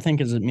guy that I think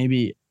is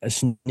maybe a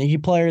sneaky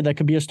player that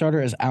could be a starter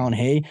is Alan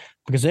Hay,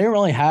 because they don't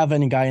really have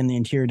any guy in the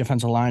interior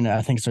defensive line that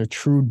I think is a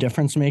true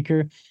difference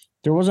maker.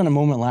 There wasn't a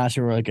moment last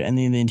year where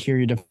any of the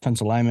interior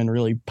defensive linemen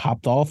really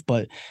popped off,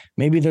 but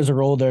maybe there's a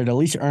role there to at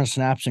least earn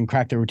snaps and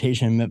crack the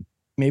rotation,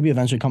 maybe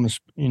eventually come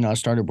a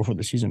starter before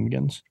the season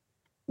begins.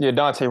 Yeah,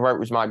 Dante Wright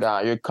was my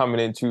guy. You're coming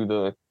into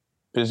the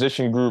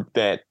position group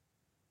that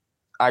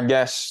I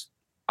guess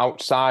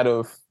outside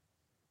of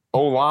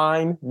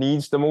O-line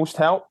needs the most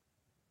help.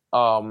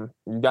 You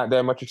got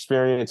that much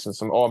experience and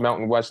some all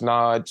Mountain West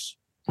nods.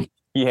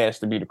 He has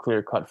to be the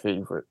clear-cut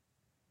favorite.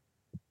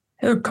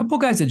 There are a couple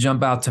guys that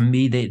jump out to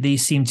me. They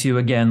seem to,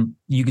 again,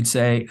 you could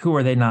say, who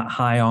are they not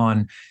high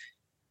on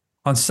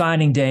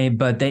signing day,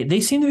 but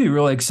they seem to be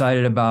really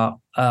excited about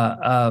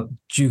a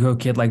JUCO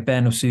kid like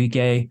Ben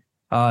Osuike.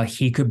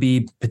 He could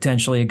be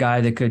potentially a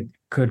guy that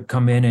could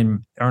come in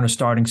and earn a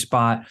starting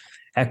spot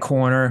at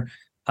corner.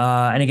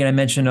 And again, I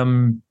mentioned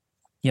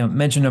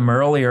him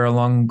earlier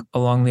along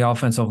the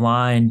offensive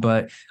line,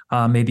 but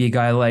maybe a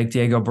guy like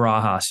Diego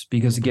Barajas,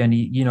 because again,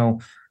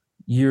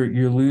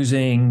 you're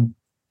losing.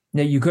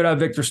 You could have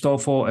Victor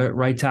Stoffel at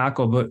right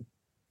tackle, but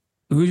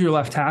who's your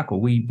left tackle?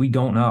 We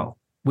don't know.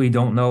 We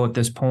don't know at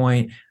this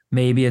point.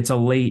 Maybe it's a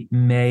late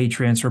May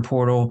transfer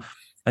portal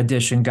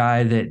addition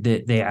guy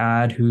that they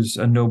add, who's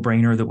a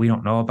no-brainer that we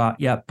don't know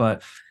about yet.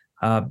 But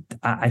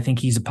I think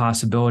he's a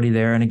possibility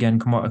there. And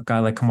again, a guy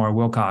like Kamar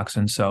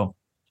Wilcoxon. So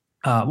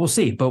we'll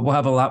see. But we'll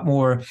have a lot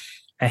more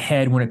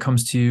ahead when it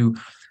comes to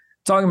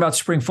talking about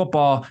spring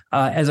football.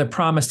 As I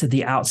promised at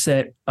the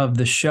outset of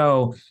the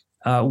show,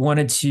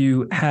 wanted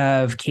to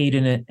have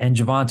Caden and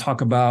Javon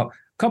talk about a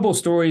couple of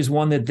stories.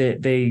 One that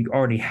they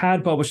already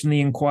had published in the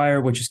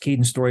Inquirer, which is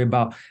Caden's story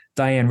about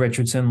Diane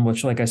Richardson,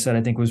 which, like I said,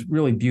 I think was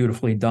really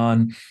beautifully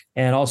done.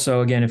 And also,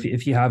 again,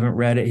 if you haven't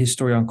read it, his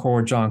story on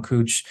Core John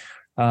Cooch.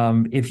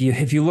 If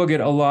you look at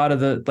a lot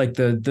of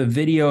the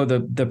video,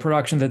 the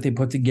production that they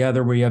put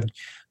together, where you have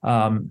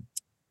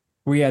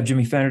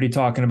Jimmy Fennerty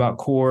talking about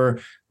Core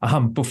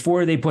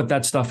before they put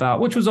that stuff out,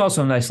 which was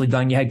also nicely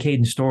done. You had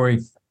Caden's story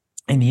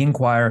in the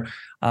Inquirer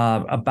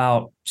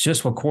about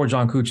just what Core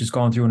John Cooch has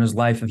gone through in his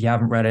life. If you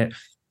haven't read it,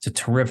 it's a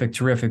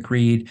terrific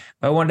read.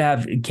 But I wanted to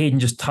have Caden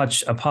just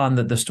touch upon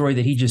the story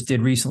that he just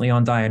did recently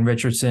on Diane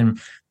Richardson,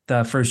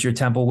 the first-year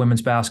Temple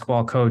women's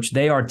basketball coach.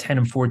 They are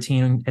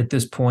 10-14 at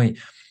this point,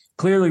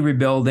 clearly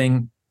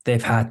rebuilding.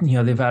 They've had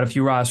a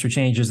few roster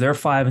changes. They're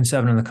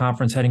 5-7 in the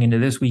conference heading into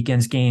this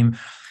weekend's game.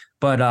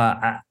 But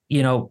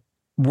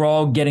we're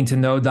all getting to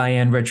know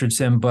Diane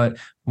Richardson, but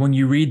when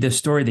you read the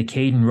story that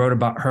Caden wrote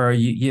about her,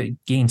 you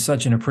gain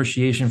such an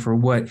appreciation for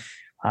what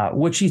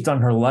she's done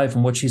in her life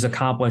and what she's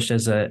accomplished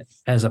as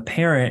a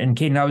parent. And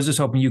Caden, I was just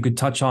hoping you could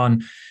touch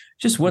on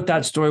just what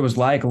that story was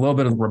like, a little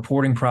bit of the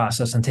reporting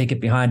process, and take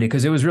it behind it,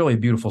 because it was really a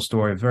beautiful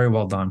story. Very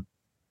well done.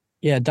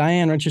 Yeah,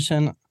 Diane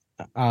Richardson,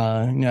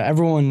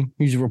 everyone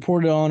who's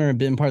reported on her and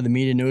been part of the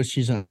media knows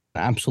she's an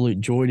absolute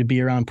joy to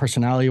be around,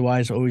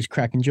 personality-wise, always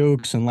cracking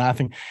jokes and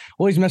laughing,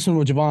 always messing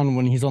with Javon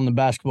when he's on the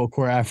basketball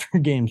court after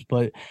games.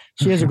 But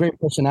she has a great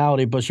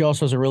personality, but she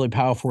also has a really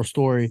powerful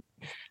story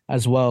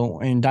as well.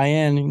 And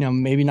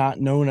Diane, maybe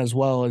not known as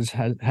well, as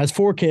has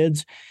 4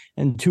 kids,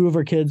 and 2 of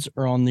her kids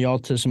are on the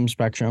autism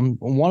spectrum.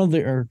 One of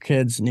her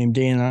kids, named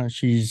Dana,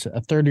 she's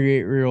a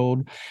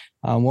 38-year-old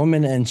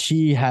woman, and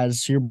she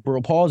has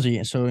cerebral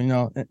palsy.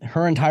 So,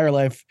 her entire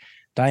life,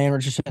 Diane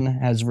Richardson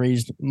has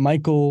raised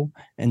Michael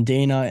and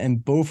Dana,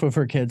 and both of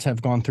her kids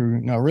have gone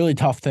through really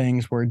tough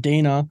things, where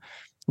Dana,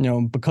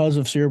 because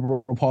of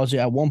cerebral palsy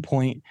at one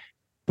point,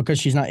 because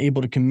she's not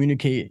able to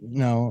communicate,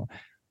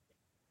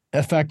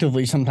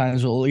 effectively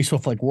sometimes, or at least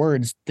with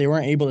words, they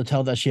weren't able to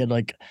tell that she had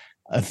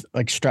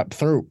strep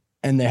throat,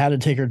 and they had to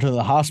take her to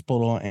the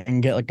hospital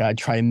and get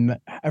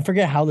I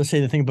forget how to say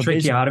the thing, but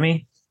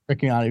tracheotomy.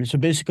 So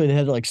basically they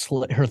had to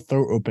slit her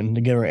throat open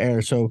to give her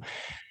air. So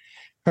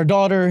her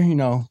daughter,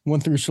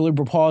 went through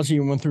cerebral palsy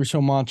and went through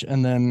so much.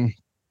 And then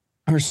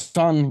her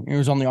son, he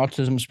was on the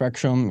autism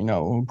spectrum,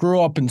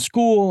 grew up in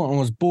school and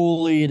was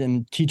bullied,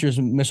 and teachers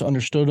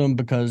misunderstood him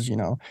because,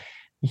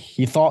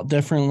 he thought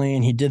differently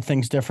and he did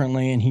things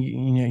differently. And he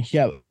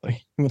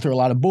went through a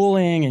lot of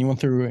bullying, and he went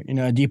through,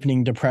 a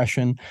deepening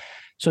depression.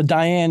 So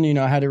Diane,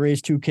 had to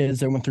raise 2 kids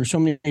that went through so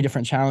many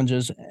different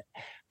challenges.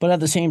 But at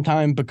the same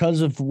time,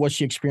 because of what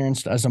she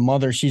experienced as a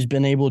mother, she's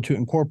been able to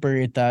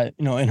incorporate that,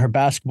 in her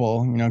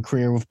basketball,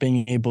 career, with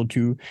being able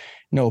to,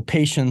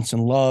 patience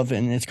and love.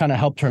 And it's kind of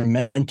helped her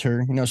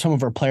mentor, some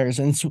of her players.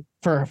 And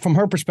from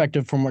her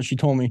perspective, from what she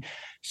told me,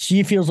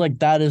 she feels like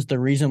that is the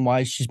reason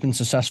why she's been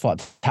successful at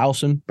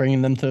Towson,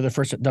 bringing them to their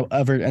first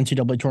ever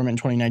NCAA tournament in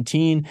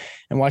 2019,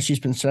 and why she's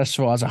been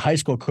successful as a high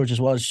school coach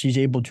as well. As she's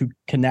able to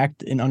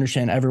connect and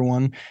understand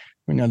everyone,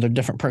 their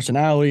different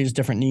personalities,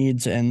 different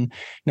needs, and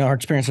her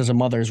experience as a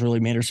mother has really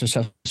made her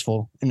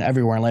successful in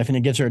everywhere in life, and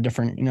it gives her a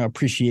different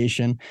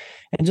appreciation.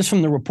 And just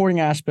from the reporting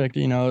aspect,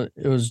 it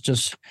was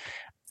just,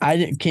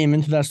 I came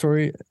into that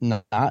story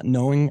not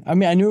knowing. I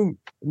mean, I knew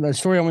the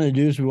story I wanted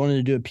to do is we wanted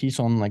to do a piece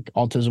on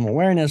autism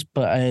awareness,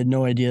 but I had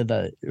no idea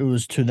that it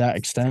was to that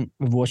extent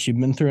of what she'd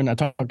been through. And I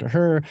talked to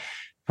her,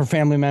 her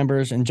family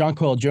members, and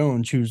Jonquel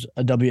Jones, who's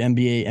a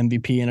WNBA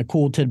MVP. And a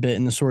cool tidbit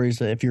in the story is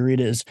that if you read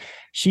it, is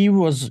she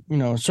was,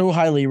 so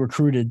highly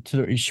recruited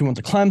she went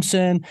to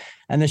Clemson,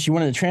 and then she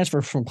wanted to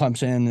transfer from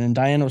Clemson. And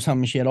Diana was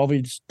telling me she had all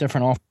these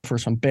different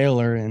offers from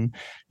Baylor and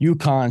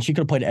UConn. She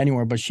could have played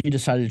anywhere, but she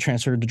decided to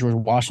transfer to George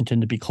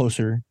Washington to be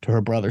closer to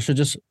her brother. So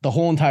just the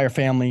whole entire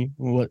family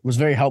was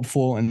very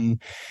helpful.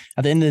 And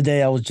at the end of the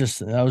day, I was just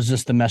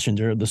the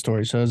messenger of the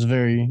story. So it was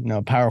very,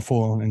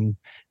 powerful, and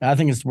I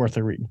think it's worth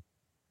a read.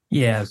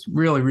 Yeah, it's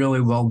really,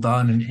 really well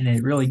done. And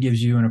it really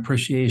gives you an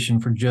appreciation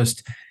for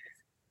just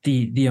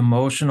the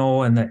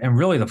emotional and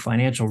really the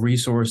financial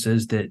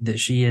resources that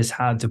she has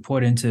had to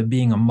put into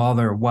being a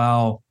mother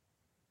while,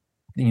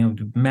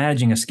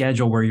 managing a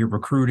schedule where you're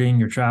recruiting,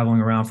 you're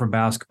traveling around for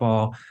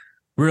basketball.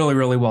 Really,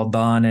 really well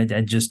done.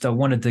 And just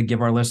wanted to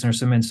give our listeners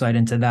some insight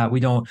into that. We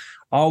don't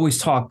always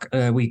talk,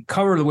 we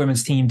cover the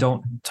women's team,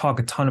 don't talk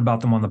a ton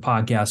about them on the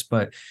podcast,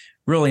 but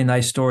really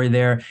nice story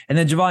there. And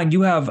then, Javon,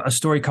 you have a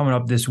story coming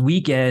up this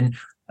weekend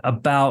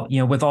about,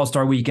 with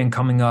All-Star Weekend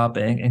coming up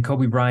and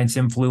Kobe Bryant's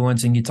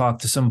influence, and you talk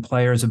to some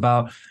players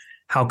about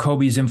how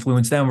Kobe's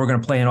influenced them. We're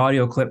going to play an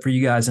audio clip for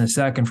you guys in a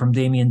second from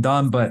Damian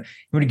Dunn, but you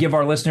want to give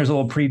our listeners a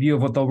little preview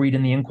of what they'll read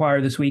in the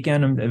Inquirer this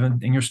weekend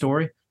in your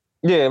story?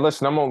 Yeah,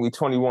 listen, I'm only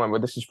 21,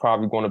 but this is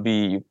probably going to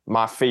be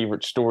my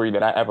favorite story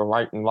that I ever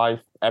write in life.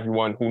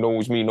 Everyone who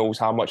knows me knows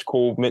how much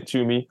Kobe meant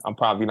to me. I'm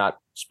probably not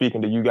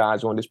speaking to you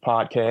guys on this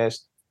podcast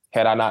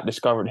had I not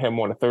discovered him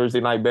on a Thursday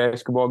night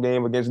basketball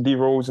game against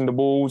D-Rose and the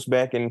Bulls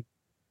back in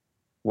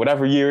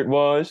whatever year it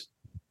was.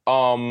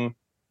 But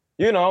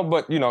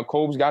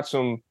Kobe's got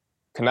some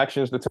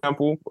connections to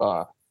Temple.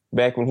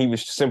 Back when he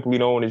was simply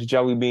known as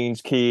Jelly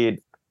Beans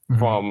Kid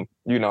from,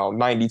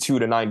 92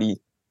 to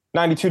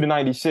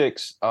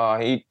 96.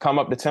 He come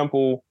up to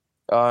Temple,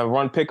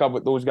 run pickup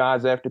with those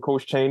guys after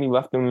Coach Chaney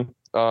let them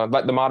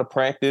out of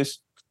practice.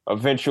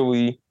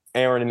 Eventually,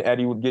 Aaron and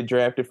Eddie would get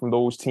drafted from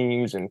those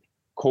teams, and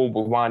Kobe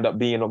would wind up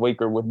being a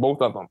Laker with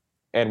both of them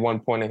at one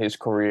point in his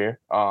career.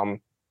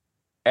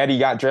 Eddie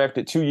got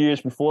drafted 2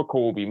 years before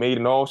Kobe, made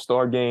an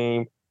all-star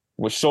game,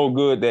 was so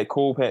good that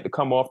Kobe had to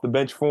come off the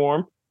bench for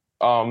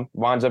him.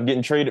 Winds up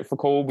getting traded for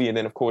Kobe. And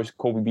then, of course,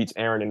 Kobe beats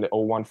Aaron in the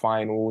 2001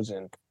 finals.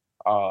 And,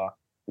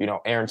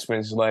 Aaron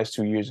spends his last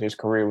 2 years of his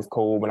career with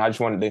Kobe. And I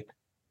just wanted to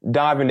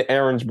dive into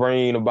Aaron's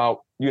brain about,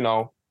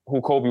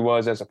 who Kobe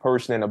was as a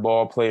person and a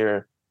ball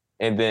player.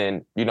 And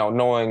then,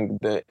 knowing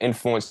the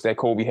influence that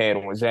Kobe had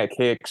on Zach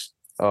Hicks,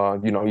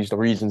 he's the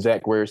reason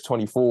Zach wears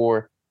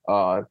 24,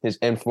 his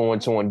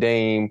influence on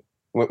Dame.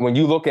 When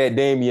you look at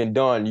Damian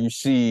Dunn, you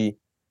see,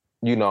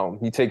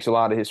 he takes a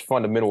lot of his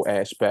fundamental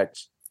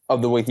aspects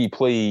of the way he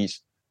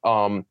plays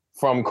from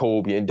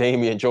Kobe. And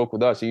Damian joked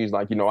with us. He's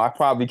like, I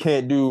probably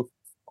can't do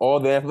all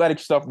the athletic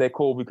stuff that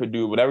Kobe could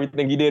do, but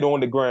everything he did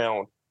on the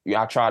ground,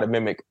 I try to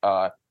mimic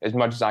as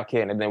much as I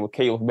can. And then with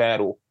Caleb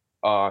Battle,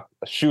 a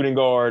shooting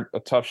guard,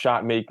 a tough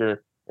shot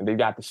maker, and they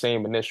got the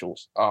same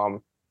initials.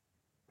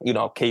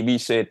 KB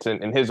said,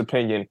 in his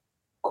opinion,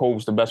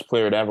 Kobe's the best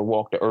player to ever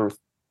walk the earth.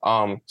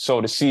 So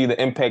to see the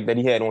impact that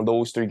he had on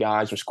those three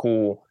guys was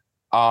cool.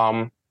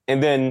 And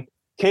then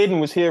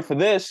Caden was here for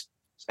this.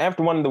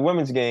 After one of the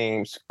women's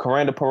games,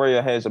 Coranda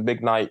Pereira has a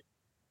big night,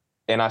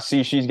 and I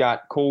see she's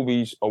got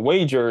Kobe's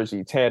away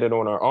jersey tatted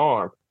on her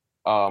arm.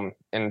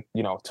 And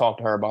talk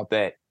to her about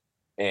that.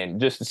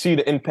 And just to see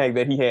the impact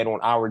that he had on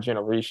our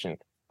generation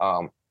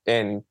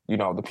and,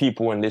 the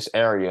people in this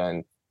area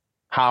and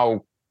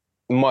how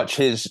much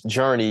his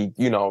journey,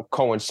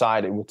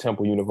 coincided with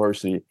Temple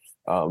University.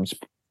 It's a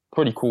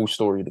pretty cool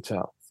story to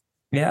tell.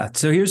 Yeah.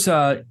 So here's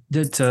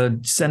to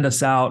send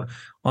us out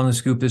on the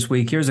scoop this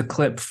week. Here's a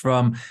clip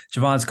from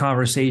Javon's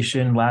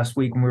conversation last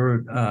week when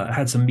we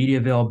had some media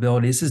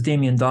availability. This is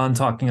Damian Dunn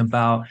talking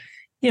about,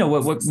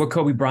 what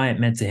Kobe Bryant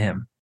meant to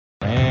him.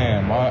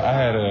 Man, I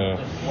had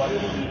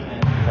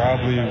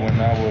probably when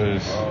I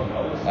was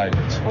like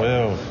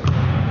 12,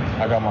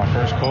 I got my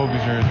first Kobe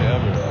jersey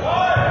ever.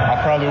 I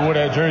probably wore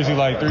that jersey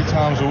like 3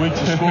 times a week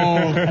to school.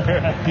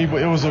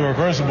 It was a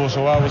reversible,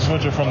 so I was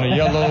switching from the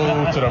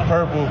yellow to the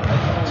purple.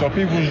 So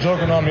people was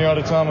joking on me all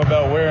the time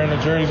about wearing the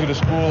jersey to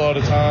school all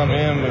the time,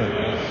 man.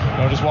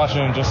 But just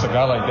watching just a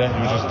guy like that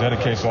who just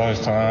dedicates all his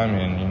time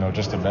and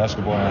just to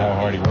basketball and how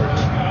hard he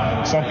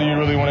works. Something you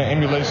really want to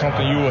emulate,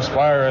 something you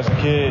aspire as a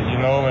kid,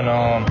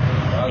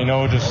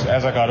 and just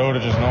as I got older,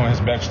 just knowing his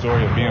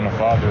backstory of being a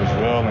father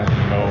as well, and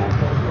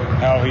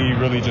how he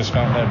really just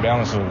found that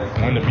balance of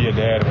when to be a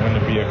dad and when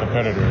to be a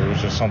competitor. It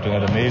was just something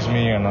that amazed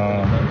me, and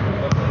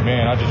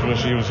I just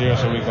wish he was here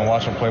so we can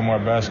watch him play more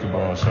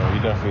basketball. So he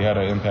definitely had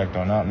an impact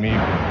on not me,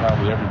 but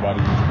probably everybody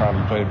who's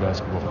probably played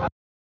basketball.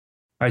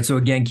 All right, so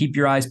again, keep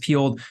your eyes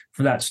peeled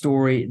for that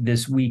story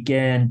this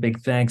weekend.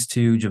 Big thanks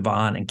to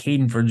Javon and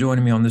Caden for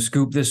joining me on The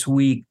Scoop this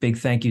week. Big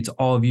thank you to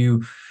all of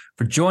you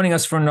for joining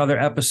us for another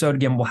episode.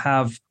 Again, we'll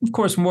have, of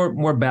course,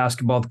 more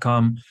basketball to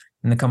come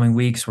in the coming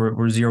weeks. We're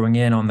zeroing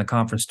in on the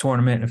conference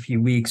tournament in a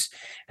few weeks.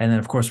 And then,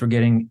 of course, we're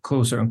getting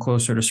closer and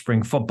closer to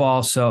spring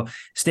football. So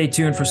stay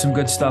tuned for some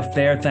good stuff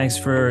there. Thanks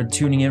for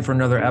tuning in for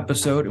another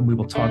episode, and we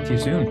will talk to you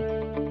soon.